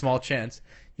set small chance,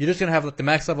 you're just going to have like the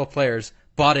max level players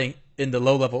botting in the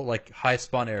low level, like high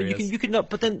spawn areas.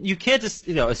 But then you can't just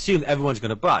assume everyone's going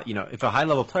to bot. If a high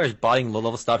level player is botting low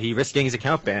level stuff, he risks getting his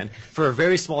account banned for a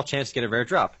very small chance to get a rare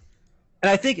drop. And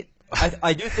I think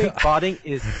I do think botting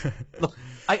is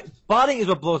botting is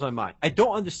what blows my mind. I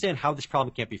don't understand how this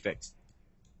problem can't be fixed.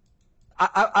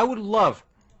 I would love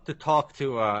to talk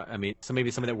to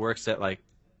somebody that works at like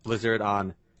Blizzard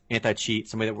on anti-cheat,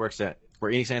 somebody that works at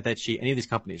Square Enix anti-cheat, any of these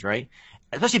companies, right?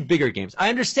 Especially bigger games. I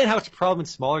understand how it's a problem in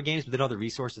smaller games, but they don't have the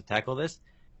resources to tackle this.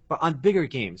 But on bigger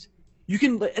games, you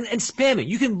can and spamming.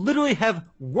 You can literally have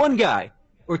one guy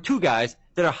or two guys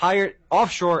that are hired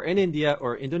offshore in India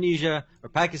or Indonesia or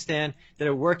Pakistan that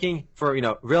are working for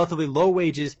relatively low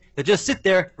wages, that just sit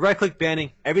there right-click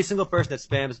banning every single person that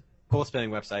spams cold spamming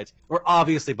websites, or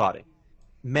obviously botting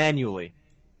manually.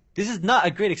 This is not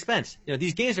a great expense.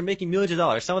 These games are making millions of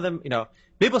dollars. Some of them,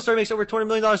 MapleStory makes over $200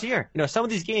 million a year. Some of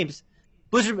these games,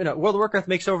 Blizzard, World of Warcraft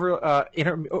makes over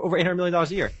 $800 million a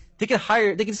year.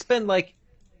 They can spend like,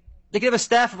 they can have a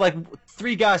staff of like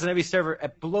 3 guys on every server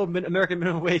at below American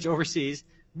minimum wage overseas,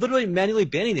 literally manually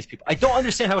banning these people. I don't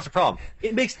understand how it's a problem.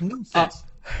 It makes no sense.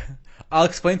 I'll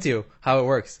explain to you how it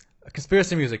works.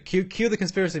 Conspiracy music. Cue the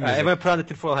conspiracy music. Everyone put on the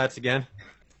tinfoil hats again.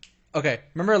 Okay,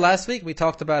 remember last week we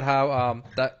talked about how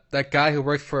that guy who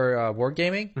worked for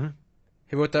Wargaming,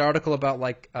 he wrote that article about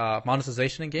like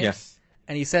monetization in games. Yes.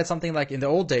 And he said something like in the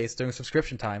old days during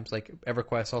subscription times, like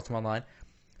EverQuest, Ultima Online,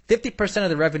 50% of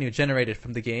the revenue generated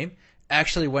from the game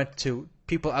actually went to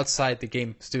people outside the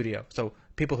game studio. So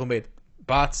people who made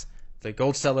bots, the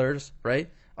gold sellers, right?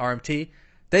 RMT,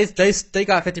 they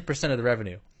got 50% of the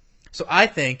revenue. So I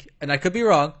think, and I could be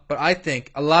wrong, but I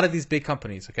think a lot of these big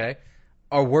companies, okay,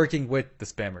 are working with the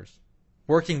spammers,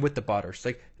 working with the botters.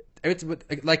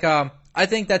 I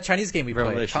think that Chinese game we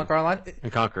played, Conquer Online.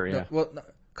 And Conquer, yeah. Well,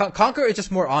 Conquer is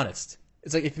just more honest.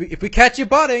 It's like if we catch you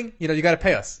botting, you got to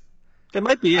pay us. That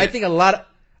might be it. I think a lot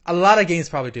of games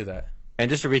probably do that. And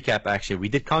just to recap, actually, we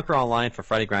did Conquer Online for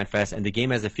Friday Grindfest, and the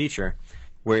game has a feature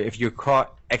where if you're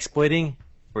caught exploiting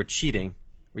or cheating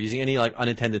or using any like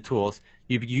unintended tools,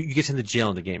 you get sent to jail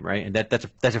in the game, right? And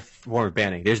that's a form of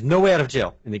banning. There's no way out of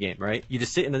jail in the game, right? You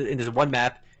just sit in this one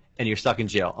map and you're stuck in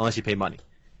jail unless you pay money.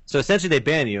 So essentially, they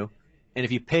ban you, and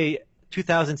if you pay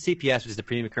 2,000 CPS, which is the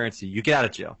premium currency, you get out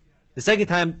of jail. The second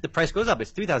time the price goes up,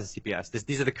 it's 3,000 CPS.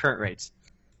 These are the current rates.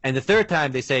 And the third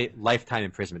time, they say lifetime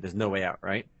imprisonment. There's no way out,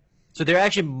 right? So they're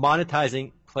actually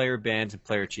monetizing player bans and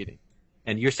player cheating.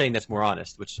 And you're saying that's more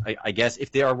honest, which I guess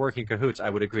if they are working cahoots, I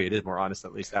would agree. It is more honest,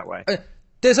 at least that way.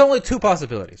 There's only 2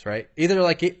 possibilities, right? Either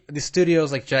like the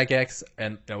studios like Jagex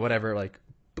and whatever, like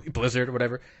Blizzard or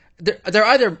whatever, they're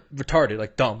either retarded,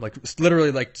 like dumb, like literally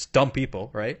like dumb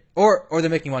people, right? Or they're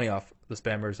making money off the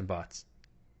spammers and bots.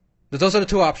 Those are the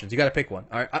 2 options. You got to pick one.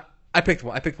 All right, I picked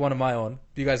one. I picked one of my own.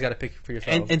 You guys got to pick for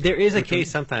yourselves. And there is a case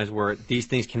sometimes where these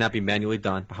things cannot be manually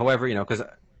done. However, because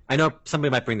I know somebody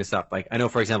might bring this up. Like I know,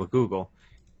 for example, Google,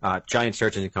 giant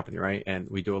search engine company, right? And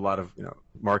we do a lot of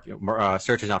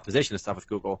search engine optimization and stuff with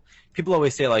Google. People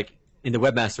always say like in the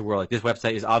webmaster world, like this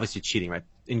website is obviously cheating, right?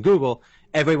 In Google,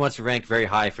 everybody wants to rank very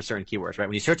high for certain keywords, right?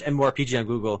 When you search MMORPG on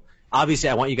Google, obviously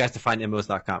I want you guys to find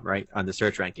MMOs.com, right, on the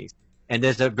search rankings. And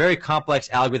there's a very complex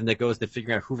algorithm that goes to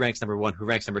figuring out who ranks number 1, who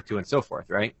ranks number 2, and so forth,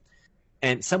 right?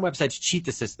 And some websites cheat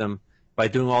the system by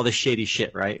doing all this shady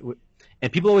shit, right?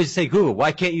 And people always say, Google,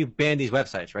 why can't you ban these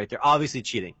websites, right? They're obviously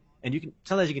cheating. And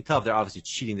sometimes you can tell if they're obviously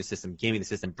cheating the system, gaming the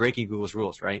system, breaking Google's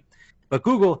rules, right? But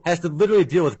Google has to literally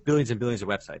deal with billions and billions of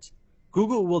websites.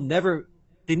 Google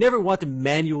they never want to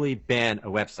manually ban a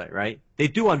website, right? They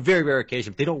do on very rare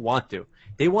occasions, but they don't want to.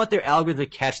 They want their algorithm to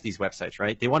catch these websites,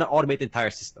 right? They want to automate the entire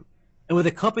system. And with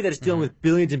a company that is dealing with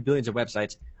billions and billions of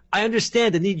websites, I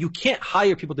understand the need. You can't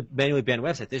hire people to manually ban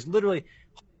websites. There's literally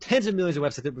tens of millions of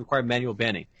websites that require manual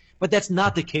banning. But that's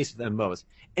not the case with MMOs.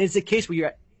 And it's a case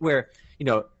where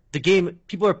the game,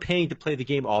 people are paying to play the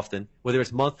game often, whether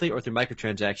it's monthly or through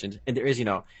microtransactions, and there is,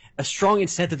 a strong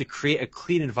incentive to create a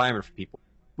clean environment for people,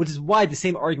 which is why the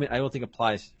same argument I don't think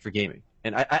applies for gaming.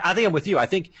 And I think I'm with you. I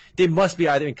think they must be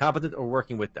either incompetent or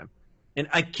working with them. And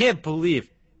I can't believe,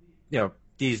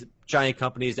 these giant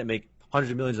companies that make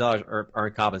hundreds of millions of dollars are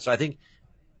incompetent. So I think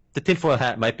the tinfoil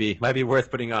hat might be worth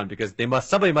putting on because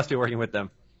somebody must be working with them.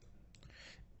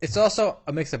 It's also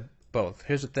a mix of both.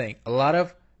 Here's the thing: a lot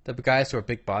of the guys who are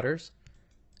big botters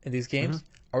in these games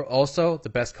are also the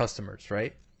best customers,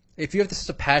 right? If you have this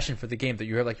passion for the game that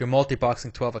you're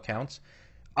multi-boxing 12 accounts,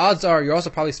 odds are you're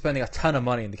also probably spending a ton of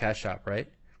money in the cash shop, right?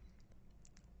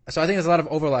 So I think there's a lot of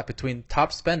overlap between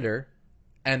top spender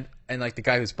and like the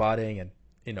guy who's botting and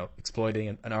exploiting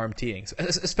and RMTing,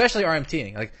 especially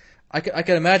RMTing. Like I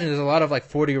could imagine there's a lot of like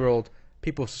 40-year-old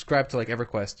people subscribed to like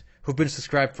EverQuest who've been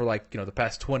subscribed for like the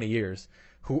past 20 years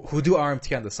who do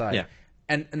RMT on the side. Yeah.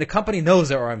 And the company knows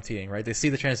they're RMTing, right? They see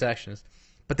the transactions,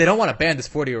 but they don't want to ban this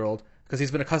 40-year-old because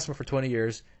he's been a customer for 20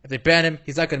 years. If they ban him,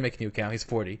 he's not going to make a new account. He's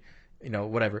 40,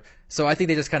 whatever. So I think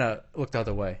they just kind of looked the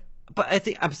other way. But I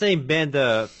think I'm saying ban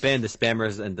the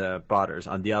spammers and the botters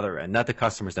on the other end, not the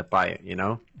customers that buy it,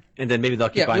 And then maybe they'll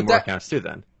keep buying more accounts too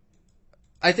then.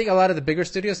 I think a lot of the bigger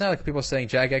studios now, like people are saying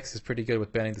Jagex is pretty good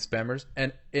with banning the spammers.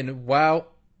 And in WoW,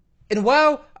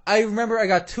 I remember I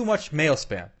got too much mail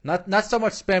spam. Not so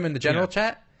much spam in the general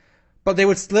chat, but they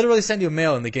would literally send you a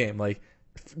mail in the game. Like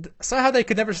somehow they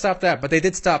could never stop that, but they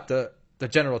did stop the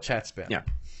general chat spam. Yeah.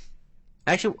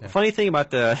 Actually, funny thing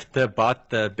about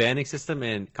the banning system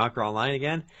in Conquer Online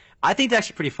again, I think that's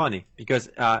actually pretty funny because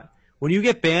when you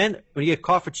get banned, when you get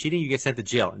caught for cheating, you get sent to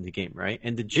jail in the game, right?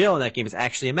 And the jail in that game is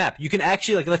actually a map. You can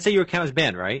actually, like, let's say your account is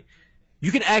banned, right?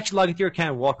 You can actually log into your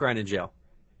account and walk around in jail.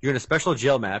 You're in a special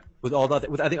jail map with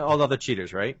I think all the other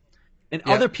cheaters, right? And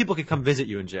Yep. other people can come visit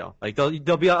you in jail. Like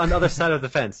they'll be on the other side of the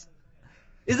fence.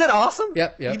 Is that awesome?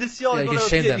 Yep, You yep. can just see all Yeah, you the can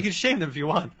shame them. You can shame them if you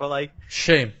want, but like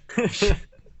Shame.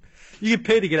 you can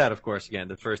pay to get out, of course. Again,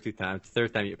 the first 2 times, the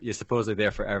third time you're supposedly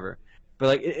there forever. But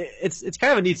like it's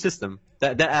kind of a neat system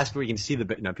that aspect where you can see the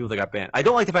people that got banned. I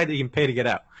don't like the fact that you can pay to get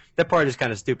out. That part is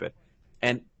kind of stupid.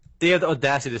 And they have the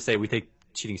audacity to say we take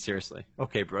cheating seriously.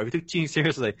 Okay, bro, if you took cheating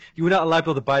seriously, you would not allow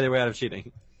people to buy their way out of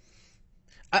cheating.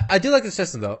 I do like the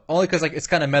system though, only because like it's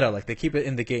kind of meta. Like they keep it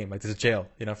in the game, like there's a jail,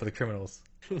 for the criminals.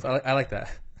 So I like that.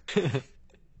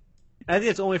 I think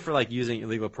it's only for like using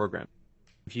illegal programs.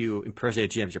 If you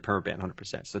impersonate GMs, you're perma banned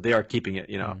 100%. So they are keeping it,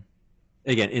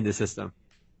 again in the system.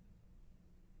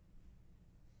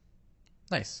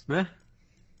 Nice. Yeah.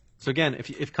 So again,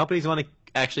 if companies want to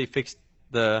actually fix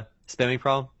the spamming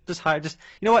problem, just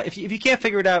you know what? If you can't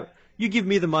figure it out, you give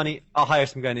me the money. I'll hire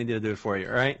some guy in India to do it for you.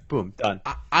 All right? Boom, done.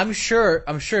 I'm sure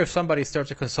if somebody starts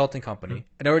a consulting company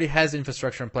and already has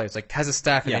infrastructure in place, like has a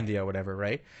staff in India or whatever,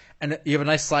 right? And you have a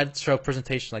nice slideshow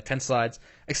presentation, like 10 slides,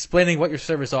 explaining what your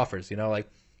service offers.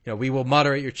 We will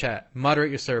moderate your chat, moderate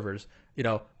your servers.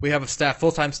 We have a staff,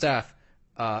 full-time staff.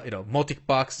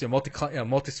 Multi-box,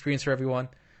 multi-screens for everyone.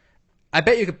 I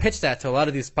bet you could pitch that to a lot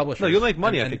of these publishers. No, you'll make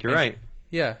money. I think you're right.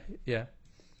 Yeah.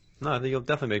 No, I think you'll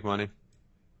definitely make money.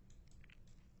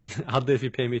 I'll do it if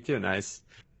you pay me too. Nice.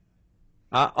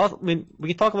 We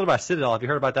can talk a little about Citadel. Have you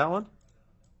heard about that one?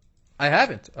 I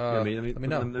haven't. Let me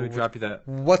know. Let me drop you that.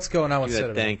 What's going on with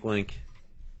Citadel? That dank link.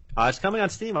 It's coming on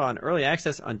Steam on early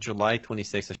access on July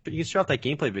 26th. You can show off that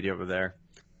gameplay video over there.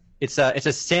 It's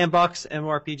a sandbox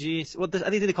MMORPG. Well, I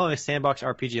think they call it a sandbox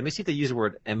RPG. Let me see if they use the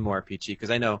word MMORPG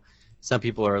because I know some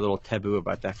people are a little taboo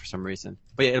about that for some reason.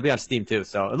 But yeah, it'll be on Steam too.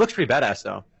 So it looks pretty badass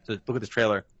though. So look at this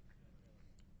trailer.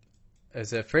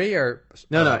 Is it free or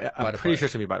no? I'm pretty sure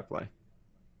it's gonna be buy to play.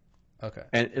 Okay.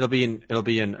 And it'll be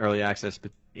in early access,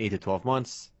 8 to 12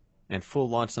 months, and full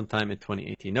launch sometime in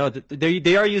 2018. No,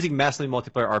 they are using massively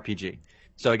multiplayer RPG.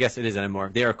 So I guess it is an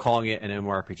MMOR. They are calling it an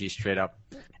MMORPG straight up.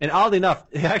 And oddly enough,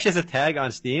 it actually has a tag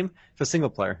on Steam for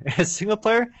single player. It's single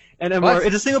player and MMOR.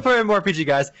 It's a single player MMORPG,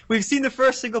 guys. We've seen the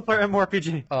first single player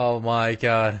MMORPG. Oh my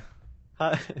god.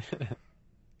 I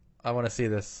want to see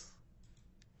this.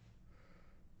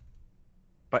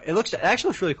 But it actually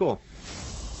looks really cool.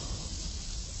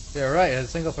 Yeah, right. It has a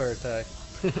single player tag.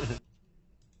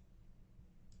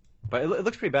 But it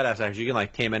looks pretty badass actually. You can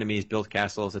like tame enemies, build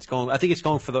castles. I think it's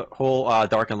going for the whole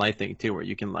dark and light thing too, where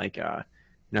you can like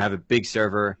have a big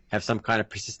server, have some kind of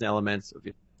persistent elements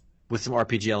with some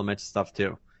RPG elements and stuff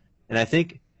too. And I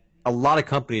think a lot of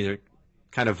companies are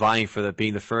kind of vying for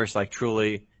being the first like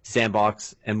truly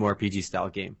sandbox MMORPG style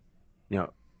game.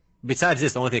 Besides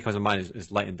this, the only thing that comes to mind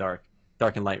is light and dark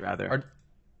and light rather.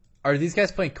 Are these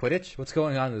guys playing Quidditch? What's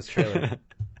going on in this trailer?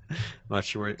 I'm not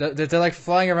sure. They're like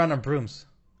flying around on brooms.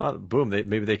 Oh, boom!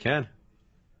 Maybe they can.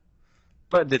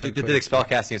 But they did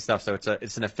spellcasting and stuff, so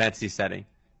it's in a fantasy setting.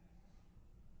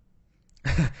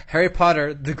 Harry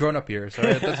Potter, the grown-up years.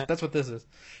 Right? That's what this is.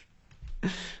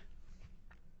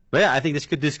 But yeah, I think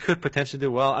this could potentially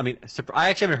do well. I mean, I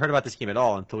actually haven't heard about this game at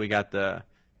all until we got the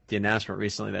announcement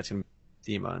recently that's going to be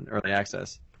Steam on early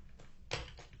access.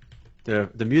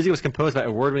 The music was composed by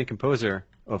award-winning composer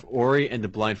of Ori and the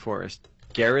Blind Forest,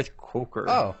 Gareth Coker.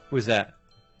 Oh, who's that?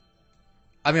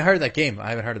 I mean, I heard that game. I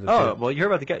haven't heard of the game. Well, you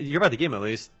heard about the game at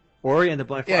least. Ori and the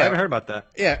Blind Forest. Yeah. I haven't heard about that.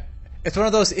 Yeah, it's one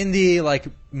of those indie, like,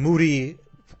 moody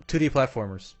 2D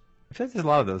platformers. I feel like there's a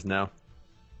lot of those now.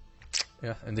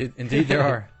 Yeah, indeed there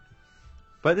are.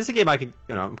 But this is a game I'm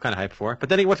kind of hyped for. But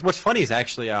then what's funny is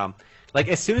actually, like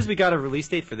as soon as we got a release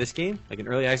date for this game, like an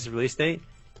early access release date,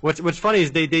 what's funny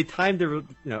is they timed the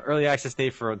early access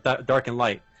date for Dark and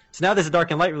Light. So now there's a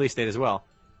Dark and Light release date as well.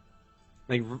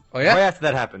 Like right after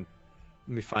that happened.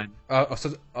 Let me find.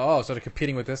 So they're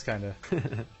competing with this kind of.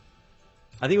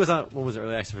 I think it was on. When was it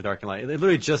early access for Dark and Light? It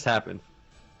literally just happened.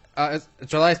 It's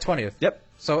July 20th. Yep.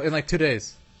 So in like 2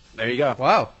 days. There you go.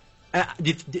 Wow.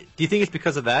 Do you think it's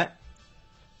because of that?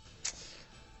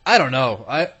 I don't know.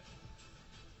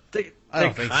 They're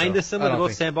kind of similar to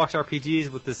both sandbox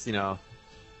RPGs with this,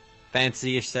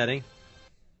 fancy-ish setting.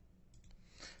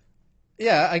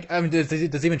 Yeah, I mean,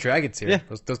 there's even dragons here. Yeah.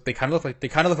 They kind of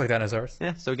look like dinosaurs.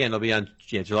 Yeah. So again, it'll be on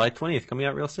July 20th, coming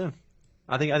out real soon.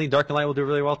 I think Dark and Light will do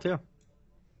really well too.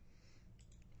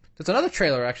 There's another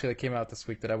trailer actually that came out this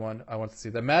week that I want to see,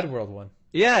 the Mad World one.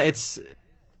 Yeah, it's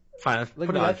fine. Look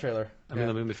at that trailer.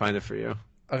 Let me find it for you.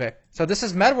 Okay, so this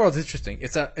is Mad World's interesting.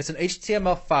 It's an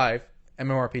HTML5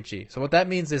 MMORPG. So what that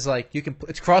means is like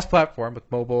it's cross-platform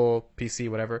with mobile, PC,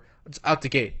 whatever. It's out the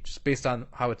gate, just based on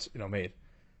how it's made.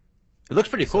 It looks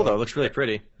pretty cool though. It looks really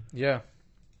pretty. Yeah.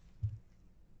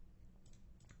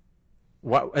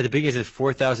 What at the beginning is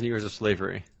 4,000 years of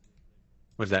slavery.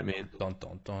 What does that mean? Dun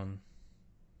dun dun.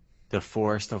 The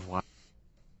Forest of Wild.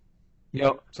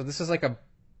 Yo, So this is like a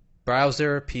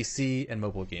browser, PC, and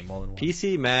mobile game all in one.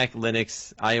 PC, Mac,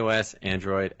 Linux, iOS,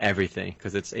 Android, everything,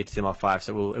 because it's HTML5,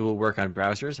 so it will work on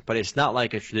browsers. But it's not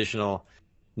like a traditional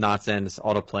nonsense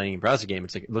auto-playing browser game.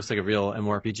 It looks like a real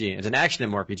MMORPG. It's an action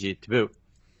MMORPG to boot.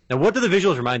 Now, what do the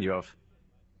visuals remind you of?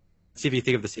 See if you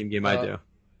think of the same game I do.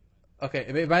 Okay,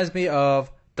 it reminds me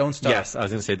of Don't Starve. Yes, I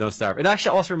was going to say Don't Starve. It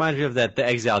actually also reminds me of the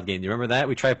Exiled game. Do you remember that?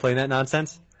 We tried playing that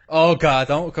nonsense. Oh god,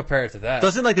 don't compare it to that.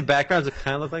 Doesn't like the backgrounds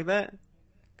kind of look like that?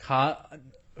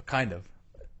 Kind of.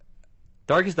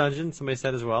 Darkest Dungeon, somebody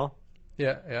said as well.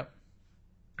 Yeah, yeah.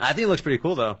 I think it looks pretty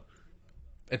cool though.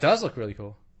 It does look really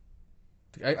cool.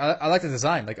 I like the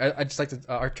design. Like I just like the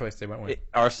art choice they went with.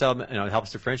 Our style, it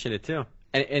helps differentiate it too.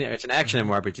 And it's an action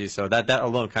MMORPG, so that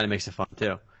alone kind of makes it fun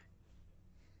too.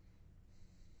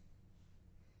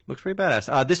 Looks pretty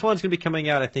badass. This one's going to be coming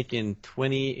out, I think, in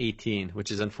 2018,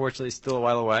 which is unfortunately still a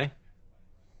while away.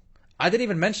 I didn't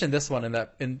even mention this one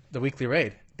in the weekly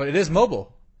raid, but it is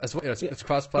mobile as well. It's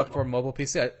cross-platform mobile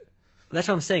PC. That's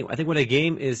what I'm saying. I think when a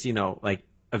game is, like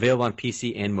available on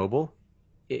PC and mobile,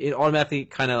 it automatically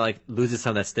kind of like loses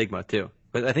some of that stigma too.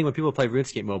 But I think when people play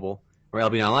RuneScape mobile or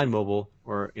Albion Online mobile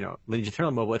or Lineage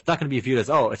Eternal mobile, it's not going to be viewed as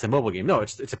it's a mobile game. No,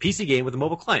 it's a PC game with a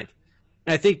mobile client.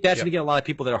 And I think that's going to get a lot of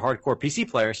people that are hardcore PC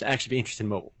players to actually be interested in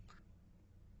mobile.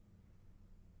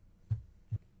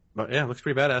 But yeah, it looks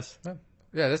pretty badass.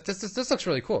 Yeah, this looks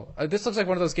really cool. This looks like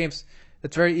one of those games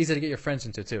that's very easy to get your friends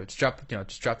into too. Just drop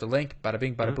the link, bada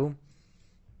bing, bada boom.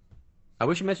 I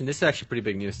wish you mentioned this is actually pretty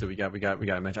big news that we got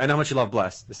to mention. I know how much you love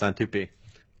Bless. This is on 2P.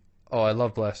 Oh, I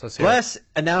love Bless. Let's hear Bless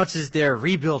announces their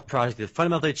rebuild project that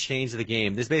fundamentally changed the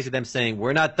game. This is basically them saying,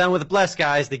 we're not done with Bless,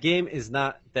 guys. The game is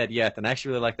not dead yet. And I actually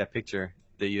really like that picture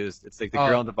they used. It's like the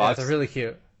girl in the box. Yeah, it's really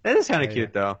cute. It is kind of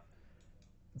cute, though.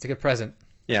 It's a good present.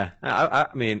 Yeah. I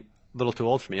mean, a little too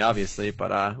old for me, obviously,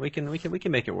 but we can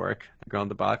make it work, the girl in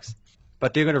the box.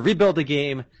 But they're going to rebuild the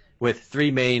game with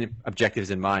 3 main objectives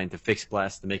in mind to fix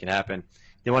Bless, to make it happen.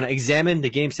 They want to examine the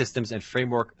game systems and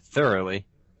framework thoroughly.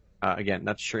 Again,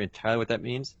 not sure entirely what that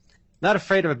means. Not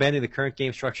afraid of abandoning the current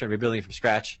game structure and rebuilding it from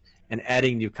scratch, and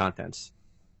adding new contents.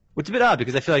 Which is a bit odd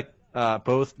because I feel like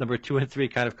both number 2 and 3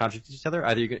 kind of contradict each other.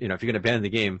 Either if you're going to abandon the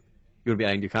game, you're going to be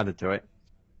adding new content to it.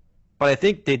 But I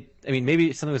think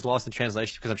maybe something was lost in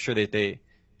translation because I'm sure they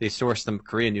sourced some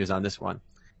Korean news on this one.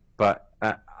 But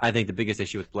I think the biggest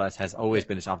issue with Bless has always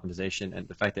been its optimization and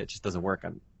the fact that it just doesn't work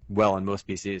well on most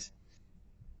PCs.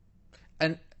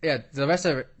 And yeah, the rest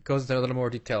of it goes into a little more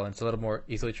detail and it's a little more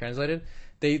easily translated.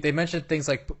 They mentioned things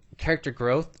like character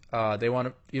growth.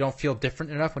 You don't feel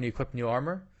different enough when you equip new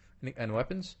armor and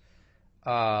weapons.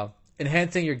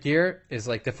 Enhancing your gear is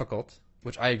like difficult,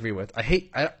 which I agree with.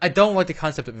 I don't like the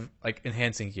concept of like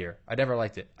enhancing gear. I never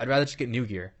liked it. I'd rather just get new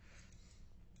gear.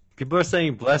 People are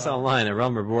saying Bless Online and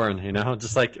Realm Reborn,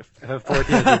 just like 14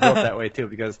 is built that way too,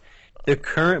 because the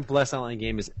current Bless Online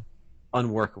game is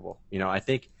unworkable. I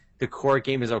think the core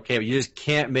game is okay, but you just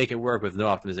can't make it work with no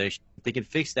optimization. If they can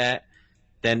fix that,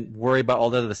 then worry about all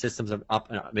the other systems of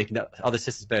making the other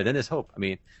systems better. Then there's hope. I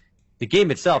mean, the game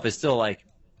itself is still like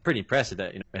pretty impressive.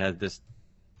 That it has this.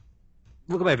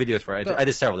 Look at my videos for it. I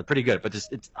did several. They're pretty good, but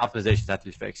just its optimizations have to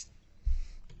be fixed.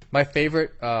 My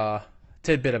favorite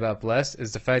tidbit about Bless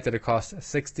is the fact that it cost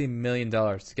 $60 million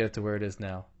to get it to where it is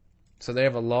now. So they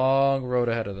have a long road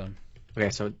ahead of them.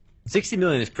 Okay, so $60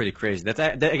 million is pretty crazy.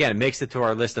 That again, it makes it to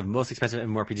our list of most expensive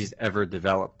MMORPGs ever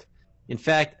developed. In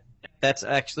fact, that's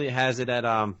actually has it at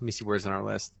let me see where's on our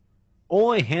list.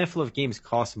 Only a handful of games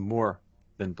cost more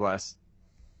than Bless.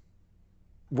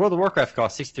 World of Warcraft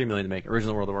cost $63 million to make.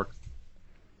 Original World of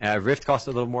Warcraft. Rift cost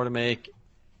a little more to make.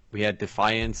 We had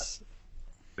Defiance.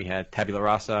 We had Tabula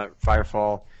Rasa,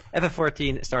 Firefall,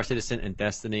 FF14, Star Citizen, and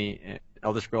Destiny,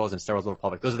 Elder Scrolls, and Star Wars: The Old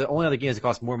Republic. Those are the only other games that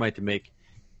cost more money to make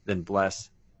than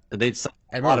Bless. They'd spend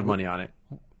a lot of money on it.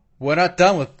 We're not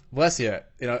done with Bless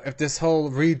yet. If this whole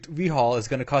rehaul is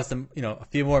going to cost them, a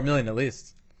few more million at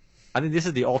least. I think this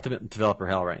is the ultimate developer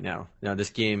hell right now. This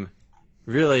game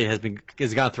really has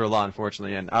gone through a lot,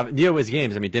 unfortunately. And NeoWiz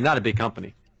Games, they're not a big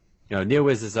company.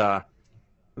 NeoWiz is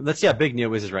let's see how big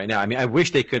NeoWiz is right now. I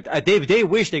wish they could. They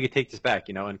wish they could take this back,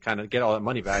 and kind of get all that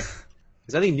money back.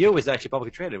 Because I think NeoWiz is actually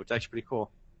publicly traded, which is actually pretty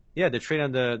cool. Yeah, they're trading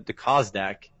on the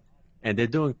Kosdaq, and they're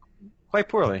doing quite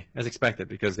poorly as expected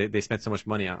because they spent so much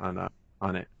money on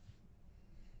it.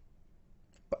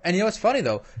 And what's funny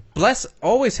though, Bless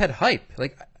always had hype.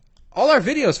 Like all our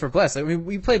videos for Bless. I mean,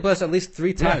 we played Bless at least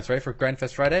 3 times, right, for Grand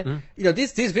Fest Friday. Mm-hmm. You know,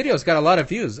 these videos got a lot of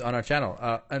views on our channel,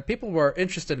 and people were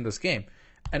interested in this game,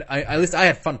 and at least I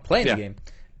had fun playing the game.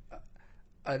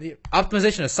 The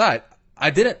optimization aside,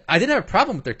 I didn't have a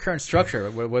problem with their current structure,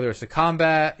 whether it's the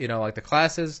combat, you know, like the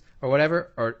classes or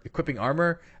whatever, or equipping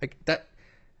armor, like that.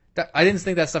 I didn't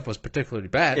think that stuff was particularly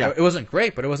bad. Yeah. It wasn't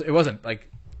great, but it wasn't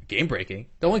like game breaking.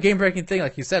 The only game breaking thing,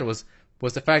 like you said, was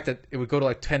the fact that it would go to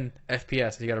like 10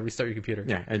 FPS and you got to restart your computer.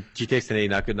 Yeah, and GTA 1080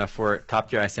 not good enough for it. Top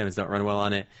tier i7s don't run well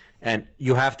on it, and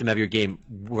you have to have your game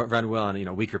run well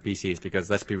on weaker PCs because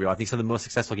let's be real. I think some of the most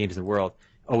successful games in the world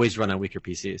always run on weaker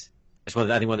PCs. It's I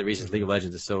think one of the reasons League of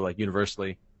Legends is so like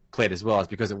universally played as well is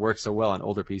because it works so well on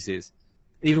older PCs.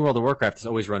 Even World of Warcraft has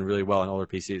always run really well on older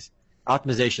PCs.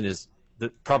 Optimization is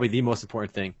probably the most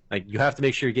important thing. Like you have to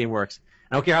make sure your game works.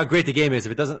 I don't care how great the game is.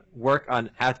 If it doesn't work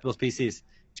on half people's PCs,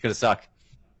 it's gonna suck.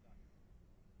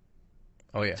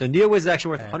 Oh yeah. So Neo is actually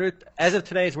worth 100. As of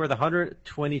today, it's worth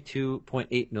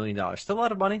 $122.8 million. Still a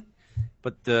lot of money,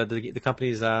 but the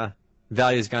company's value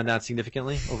has gone down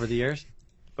significantly over the years.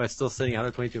 But it's still sitting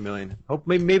at $122 million. Hope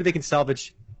maybe they can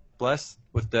salvage Bless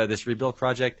with this rebuild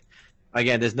project.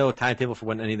 Again, there's no timetable for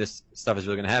when any of this stuff is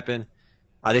really going to happen.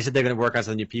 They said they're going to work on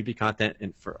some new PvP content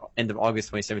for end of August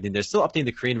 2017. They're still updating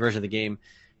the Korean version of the game,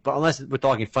 but unless we're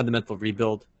talking fundamental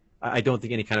rebuild, I don't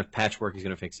think any kind of patchwork is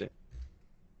going to fix it.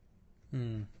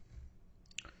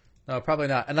 No, probably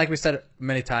not. And like we said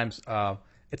many times,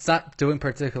 it's not doing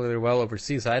particularly well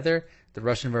overseas either. The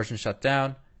Russian version shut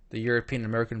down. The European and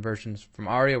American versions from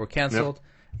Aria were canceled,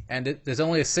 and there's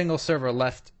only a single server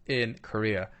left in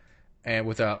Korea, and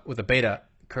with a beta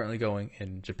currently going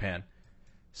in Japan.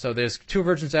 So there's 2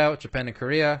 versions out, Japan and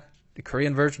Korea. The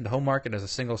Korean version, the home market, has a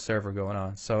single server going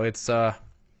on. So it's not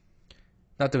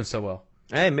doing so well.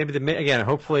 Hey, maybe again.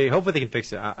 Hopefully they can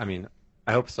fix it. I mean,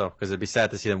 I hope so because it'd be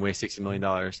sad to see them waste $60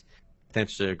 million.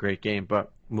 Potentially a great game,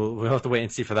 but we'll have to wait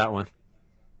and see for that one.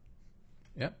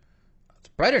 Yep. It's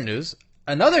brighter news.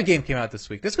 Another game came out this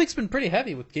week. This week's been pretty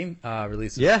heavy with game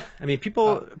releases. Yeah, I mean,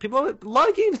 people, a lot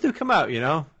of games do come out.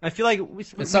 I feel like we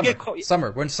summer. get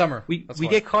Summer. We're in summer. We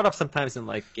get caught up sometimes in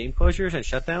like game closures and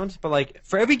shutdowns. But like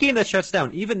for every game that shuts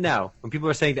down, even now, when people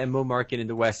are saying the MMO market in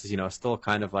the West is still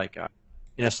kind of like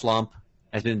in a slump,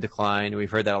 has been in decline.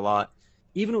 We've heard that a lot.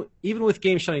 Even with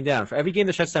games shutting down, for every game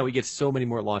that shuts down, we get so many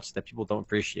more launches that people don't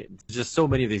appreciate. There's just so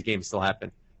many of these games still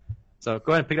happen. So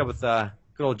go ahead and pick it up with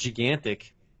good old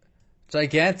Gigantic.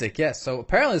 Gigantic, yes. So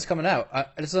apparently it's coming out.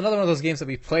 This is another one of those games that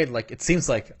we played, like, it seems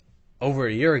like over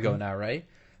a year ago now, right?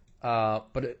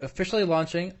 But it officially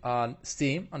launching on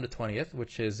Steam on the 20th,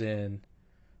 which is in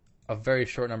a very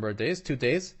short number of days, 2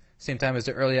 days. Same time as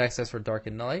the early access for Dark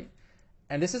and Light.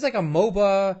 And this is like a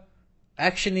MOBA,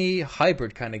 action-y,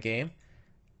 hybrid kind of game.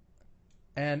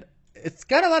 And it's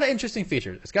got a lot of interesting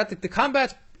features. It's got the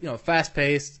combat's,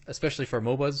 fast-paced, especially for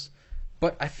MOBAs.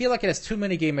 But I feel like it has too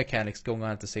many game mechanics going on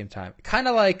at the same time. Kind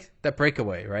of like that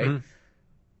Breakaway, right? Mm-hmm.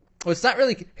 Well, it's not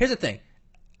really... Here's the thing.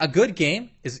 A good game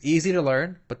is easy to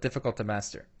learn, but difficult to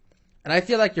master. And I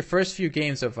feel like your first few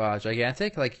games of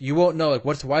Gigantic, like, you won't know, like,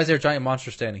 why is there a giant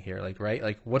monster standing here? Like, right?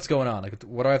 Like, what's going on? Like,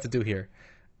 what do I have to do here?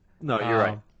 No, you're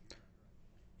right.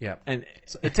 Yeah. And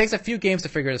so it takes a few games to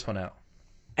figure this one out.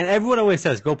 And everyone always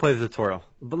says, go play the tutorial.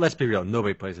 But let's be real,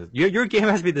 nobody plays it. Your game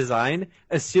has to be designed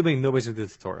assuming nobody's going to do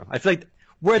the tutorial. I feel like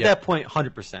we're at that point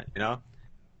 100%,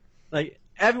 Like,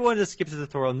 everyone just skips the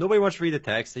tutorial. Nobody wants to read the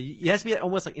text. So it has to be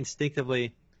almost like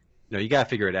instinctively, you got to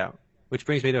figure it out. Which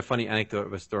brings me to a funny anecdote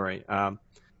of a story.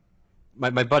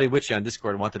 My buddy Witchy on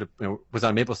Discord wanted to, was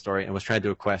on MapleStory and was trying to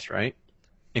do a quest, right?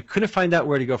 And couldn't find out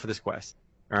where to go for this quest,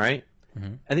 all right?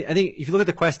 Mm-hmm. I think if you look at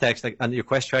the quest text, like on your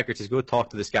quest tracker, it says go talk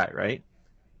to this guy, right?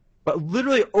 But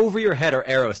literally over your head are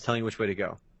arrows telling you which way to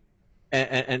go.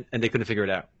 And they couldn't figure it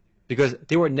out. Because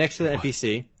they were next to the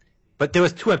NPC, but there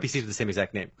was 2 NPCs with the same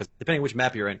exact name. Because depending on which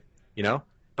map you're in,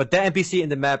 But that NPC in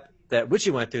the map that Witchy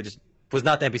went to just was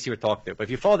not the NPC you were talking to. But if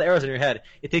you follow the arrows in your head,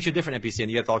 it takes you a different NPC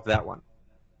and you got to talk to that one.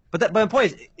 But my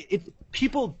point is,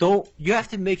 people don't. You have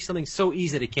to make something so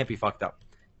easy that it can't be fucked up.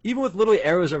 Even with literally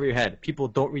arrows over your head, people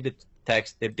don't read the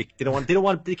text. They don't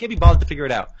want. They can't be bothered to figure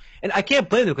it out. And I can't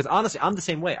blame them because honestly, I'm the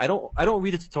same way. I don't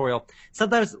read the tutorial.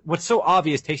 Sometimes what's so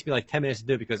obvious takes me like 10 minutes to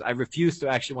do because I refuse to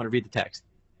actually want to read the text.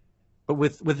 But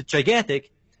with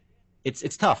Gigantic,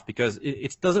 it's tough because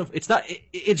it's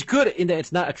good in that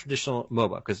it's not a traditional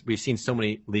MOBA because we've seen so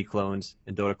many League clones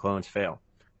and Dota clones fail.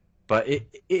 But it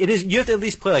is, you have to at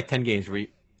least play like 10 games where you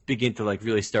begin to like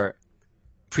really start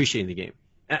appreciating the game.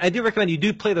 And I do recommend you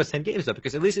do play those 10 games though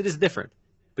because at least it is different.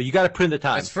 But you got to put in the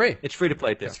time. It's free. It's free to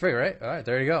play too. It's free, right? All right,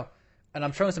 there you go. and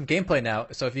I'm showing some gameplay now.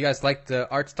 So if you guys like the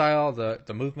art style,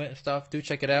 the movement and stuff, do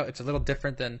check it out. It's a little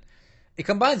different than it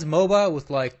combines MOBA with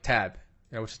like Tab,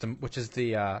 which is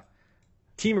the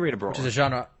Team Arena Brawl. which is a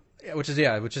genre, which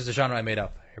is the genre I made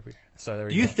up. So there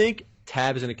we Do you go. think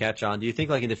Tab is going to catch on? Do you think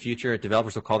like in the future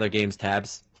developers will call their games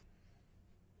Tabs?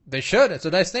 They should. It's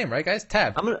a nice name, right, guys?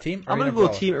 Tab. I'm gonna Arena go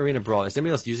Brawl. Team Arena Brawl. Is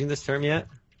anybody else using this term yet?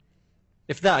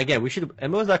 If not, again, we should.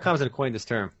 MMOs.com is going to coin this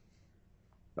term.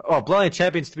 Oh, Bloodline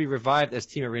Champions to be revived as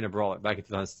Team Arena Brawler back in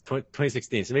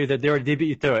 2016. So maybe they already beat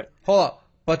you to it. Hold up.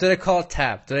 But did they call it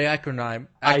Tab? Did they acronym?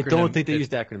 I don't think they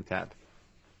used the acronym Tab.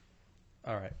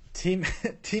 All right. Team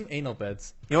Anal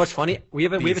Beds. You know what's funny? We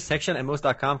have a section at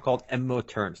MMOs.com called MMO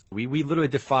terms. We literally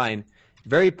define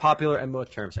very popular MMO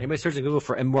terms. Anybody search in Google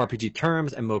for MMORPG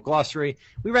terms, MMO glossary,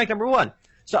 we rank number 1.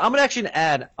 So I'm gonna actually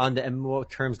add on the MMO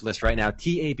terms list right now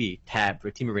Tab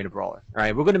for Team Arena Brawler. All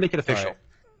right, we're gonna make it official. Right.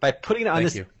 By putting it on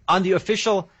on the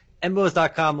official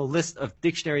MMOs.com list of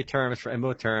dictionary terms for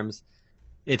MMO terms.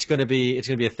 It's gonna be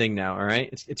a thing now. All right,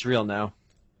 it's real now.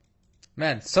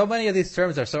 Man, so many of these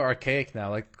terms are so archaic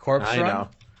now. Like corpse I run. know.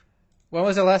 When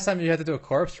was the last time you had to do a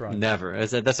corpse run? Never.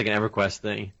 That's like an EverQuest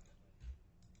thing.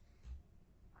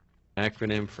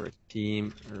 Acronym for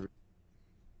Team.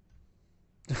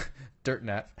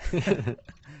 DirtNat.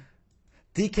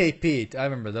 DKP. I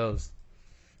remember those.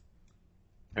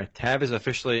 All right, Tab is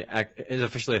officially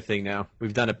a thing now.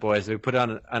 We've done it, boys. We put it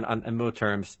on MMO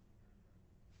terms.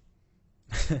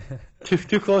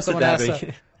 Too close Someone to asked,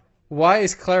 dabbing. why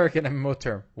is cleric an MMO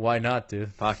term? Why not,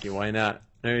 dude? Pocky, why not?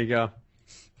 There you go.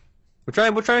 We're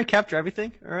trying to capture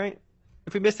everything. All right.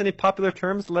 If we missed any popular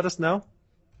terms, let us know.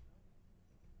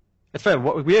 That's fine.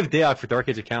 We have Dayoc for Dark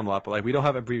Age of Camelot, but like we don't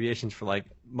have abbreviations for like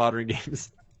modern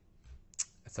games.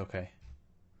 It's okay.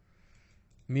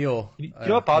 Mule. You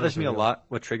know what bothers me a lot?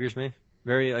 What triggers me?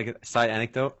 Very like a side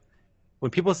anecdote.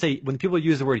 When people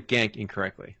use the word gank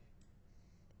incorrectly.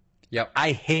 Yep.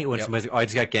 I hate when somebody's like, oh, I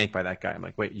just got ganked by that guy. I'm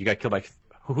like, wait, you got killed by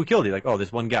who killed you? Like, oh,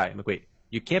 there's one guy. I'm like, wait,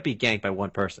 you can't be ganked by one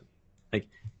person. Like,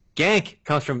 gank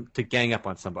comes from to gang up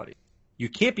on somebody. You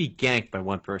can't be ganked by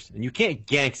one person, and you can't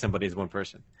gank somebody as one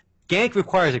person. Gank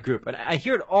requires a group, and I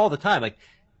hear it all the time. Like,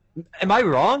 am I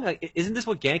wrong? Like, isn't this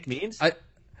what gank means?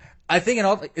 I think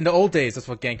in the old days that's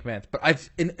what gank meant, but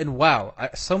in WoW,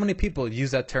 so many people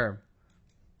use that term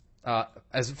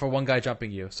as for one guy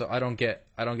jumping you. So I don't get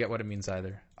what it means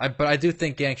either. But I do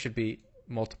think gank should be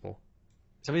multiple.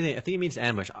 I think it means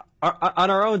ambush. On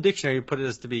our own dictionary, we put it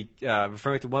as to be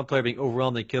referring to one player being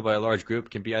overwhelmed and killed by a large group.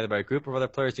 Can be either by a group of other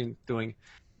players doing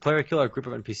player kill or a group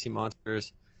of NPC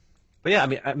monsters. But yeah, I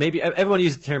mean, maybe everyone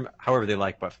uses the term however they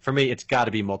like, but for me, it's got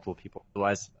to be multiple people.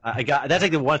 Otherwise, that's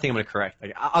like the one thing I'm going to correct.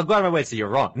 Like, I'll go out of my way to say you're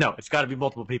wrong. No, it's got to be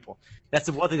multiple people. That's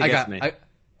the one thing that gets me.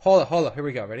 Hold on. Here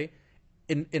we go. Ready?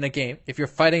 In a game, if you're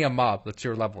fighting a mob, that's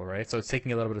your level, right? So it's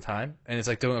taking a little bit of time, and it's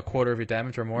like doing a quarter of your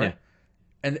damage or more. Yeah.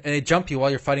 And they jump you while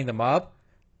you're fighting the mob.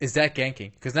 Is that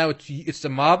ganking? Because now it's the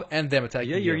mob and them attacking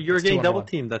you. Yeah, you're getting double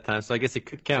teamed that time, so I guess it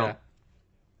could count.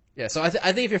 Yeah. So I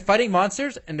think if you're fighting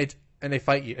monsters and they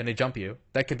fight you and they jump you,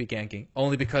 that could be ganking,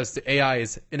 only because the AI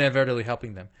is inadvertently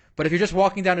helping them. But if you're just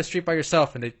walking down the street by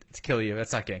yourself and they kill you,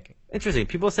 that's not ganking. Interesting.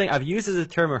 People are saying I've used it as a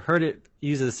term or heard it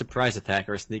used as a surprise attack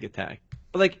or a sneak attack.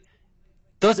 But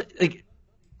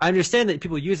I understand that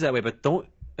people use it that way, but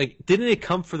didn't it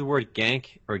come from the word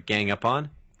gank or gang up on?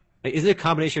 Like, is it a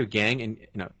combination of gang and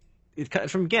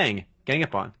it's from gang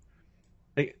up on?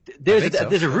 Like,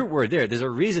 there's a root word there. There's a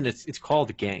reason it's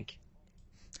called gank.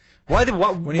 Why they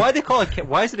call it?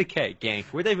 Why is it a K? Gank.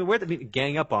 Where they mean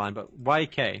gang up on? But why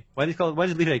K? Why does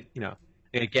it leave it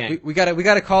a gang? We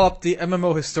gotta call up the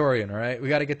MMO historian. All right, we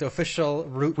gotta get the official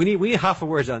root. We need Hot for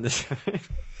Words on this.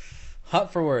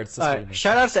 Hot for Words. All right,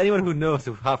 shout out to anyone who knows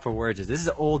who Hot for Words is. This is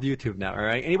old YouTube now. All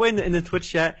right, anybody in the Twitch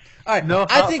chat? All right, know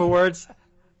Hot for Words.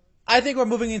 I think we're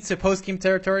moving into post-game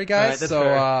territory, guys. All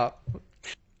right,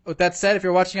 with that said, if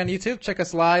you're watching on YouTube, check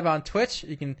us live on Twitch.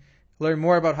 You can learn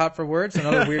more about Hot for Words and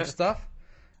other weird stuff.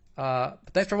 But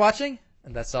thanks for watching,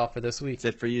 and that's all for this week.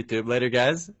 That's it for YouTube. Later,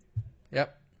 guys.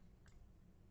 Yep.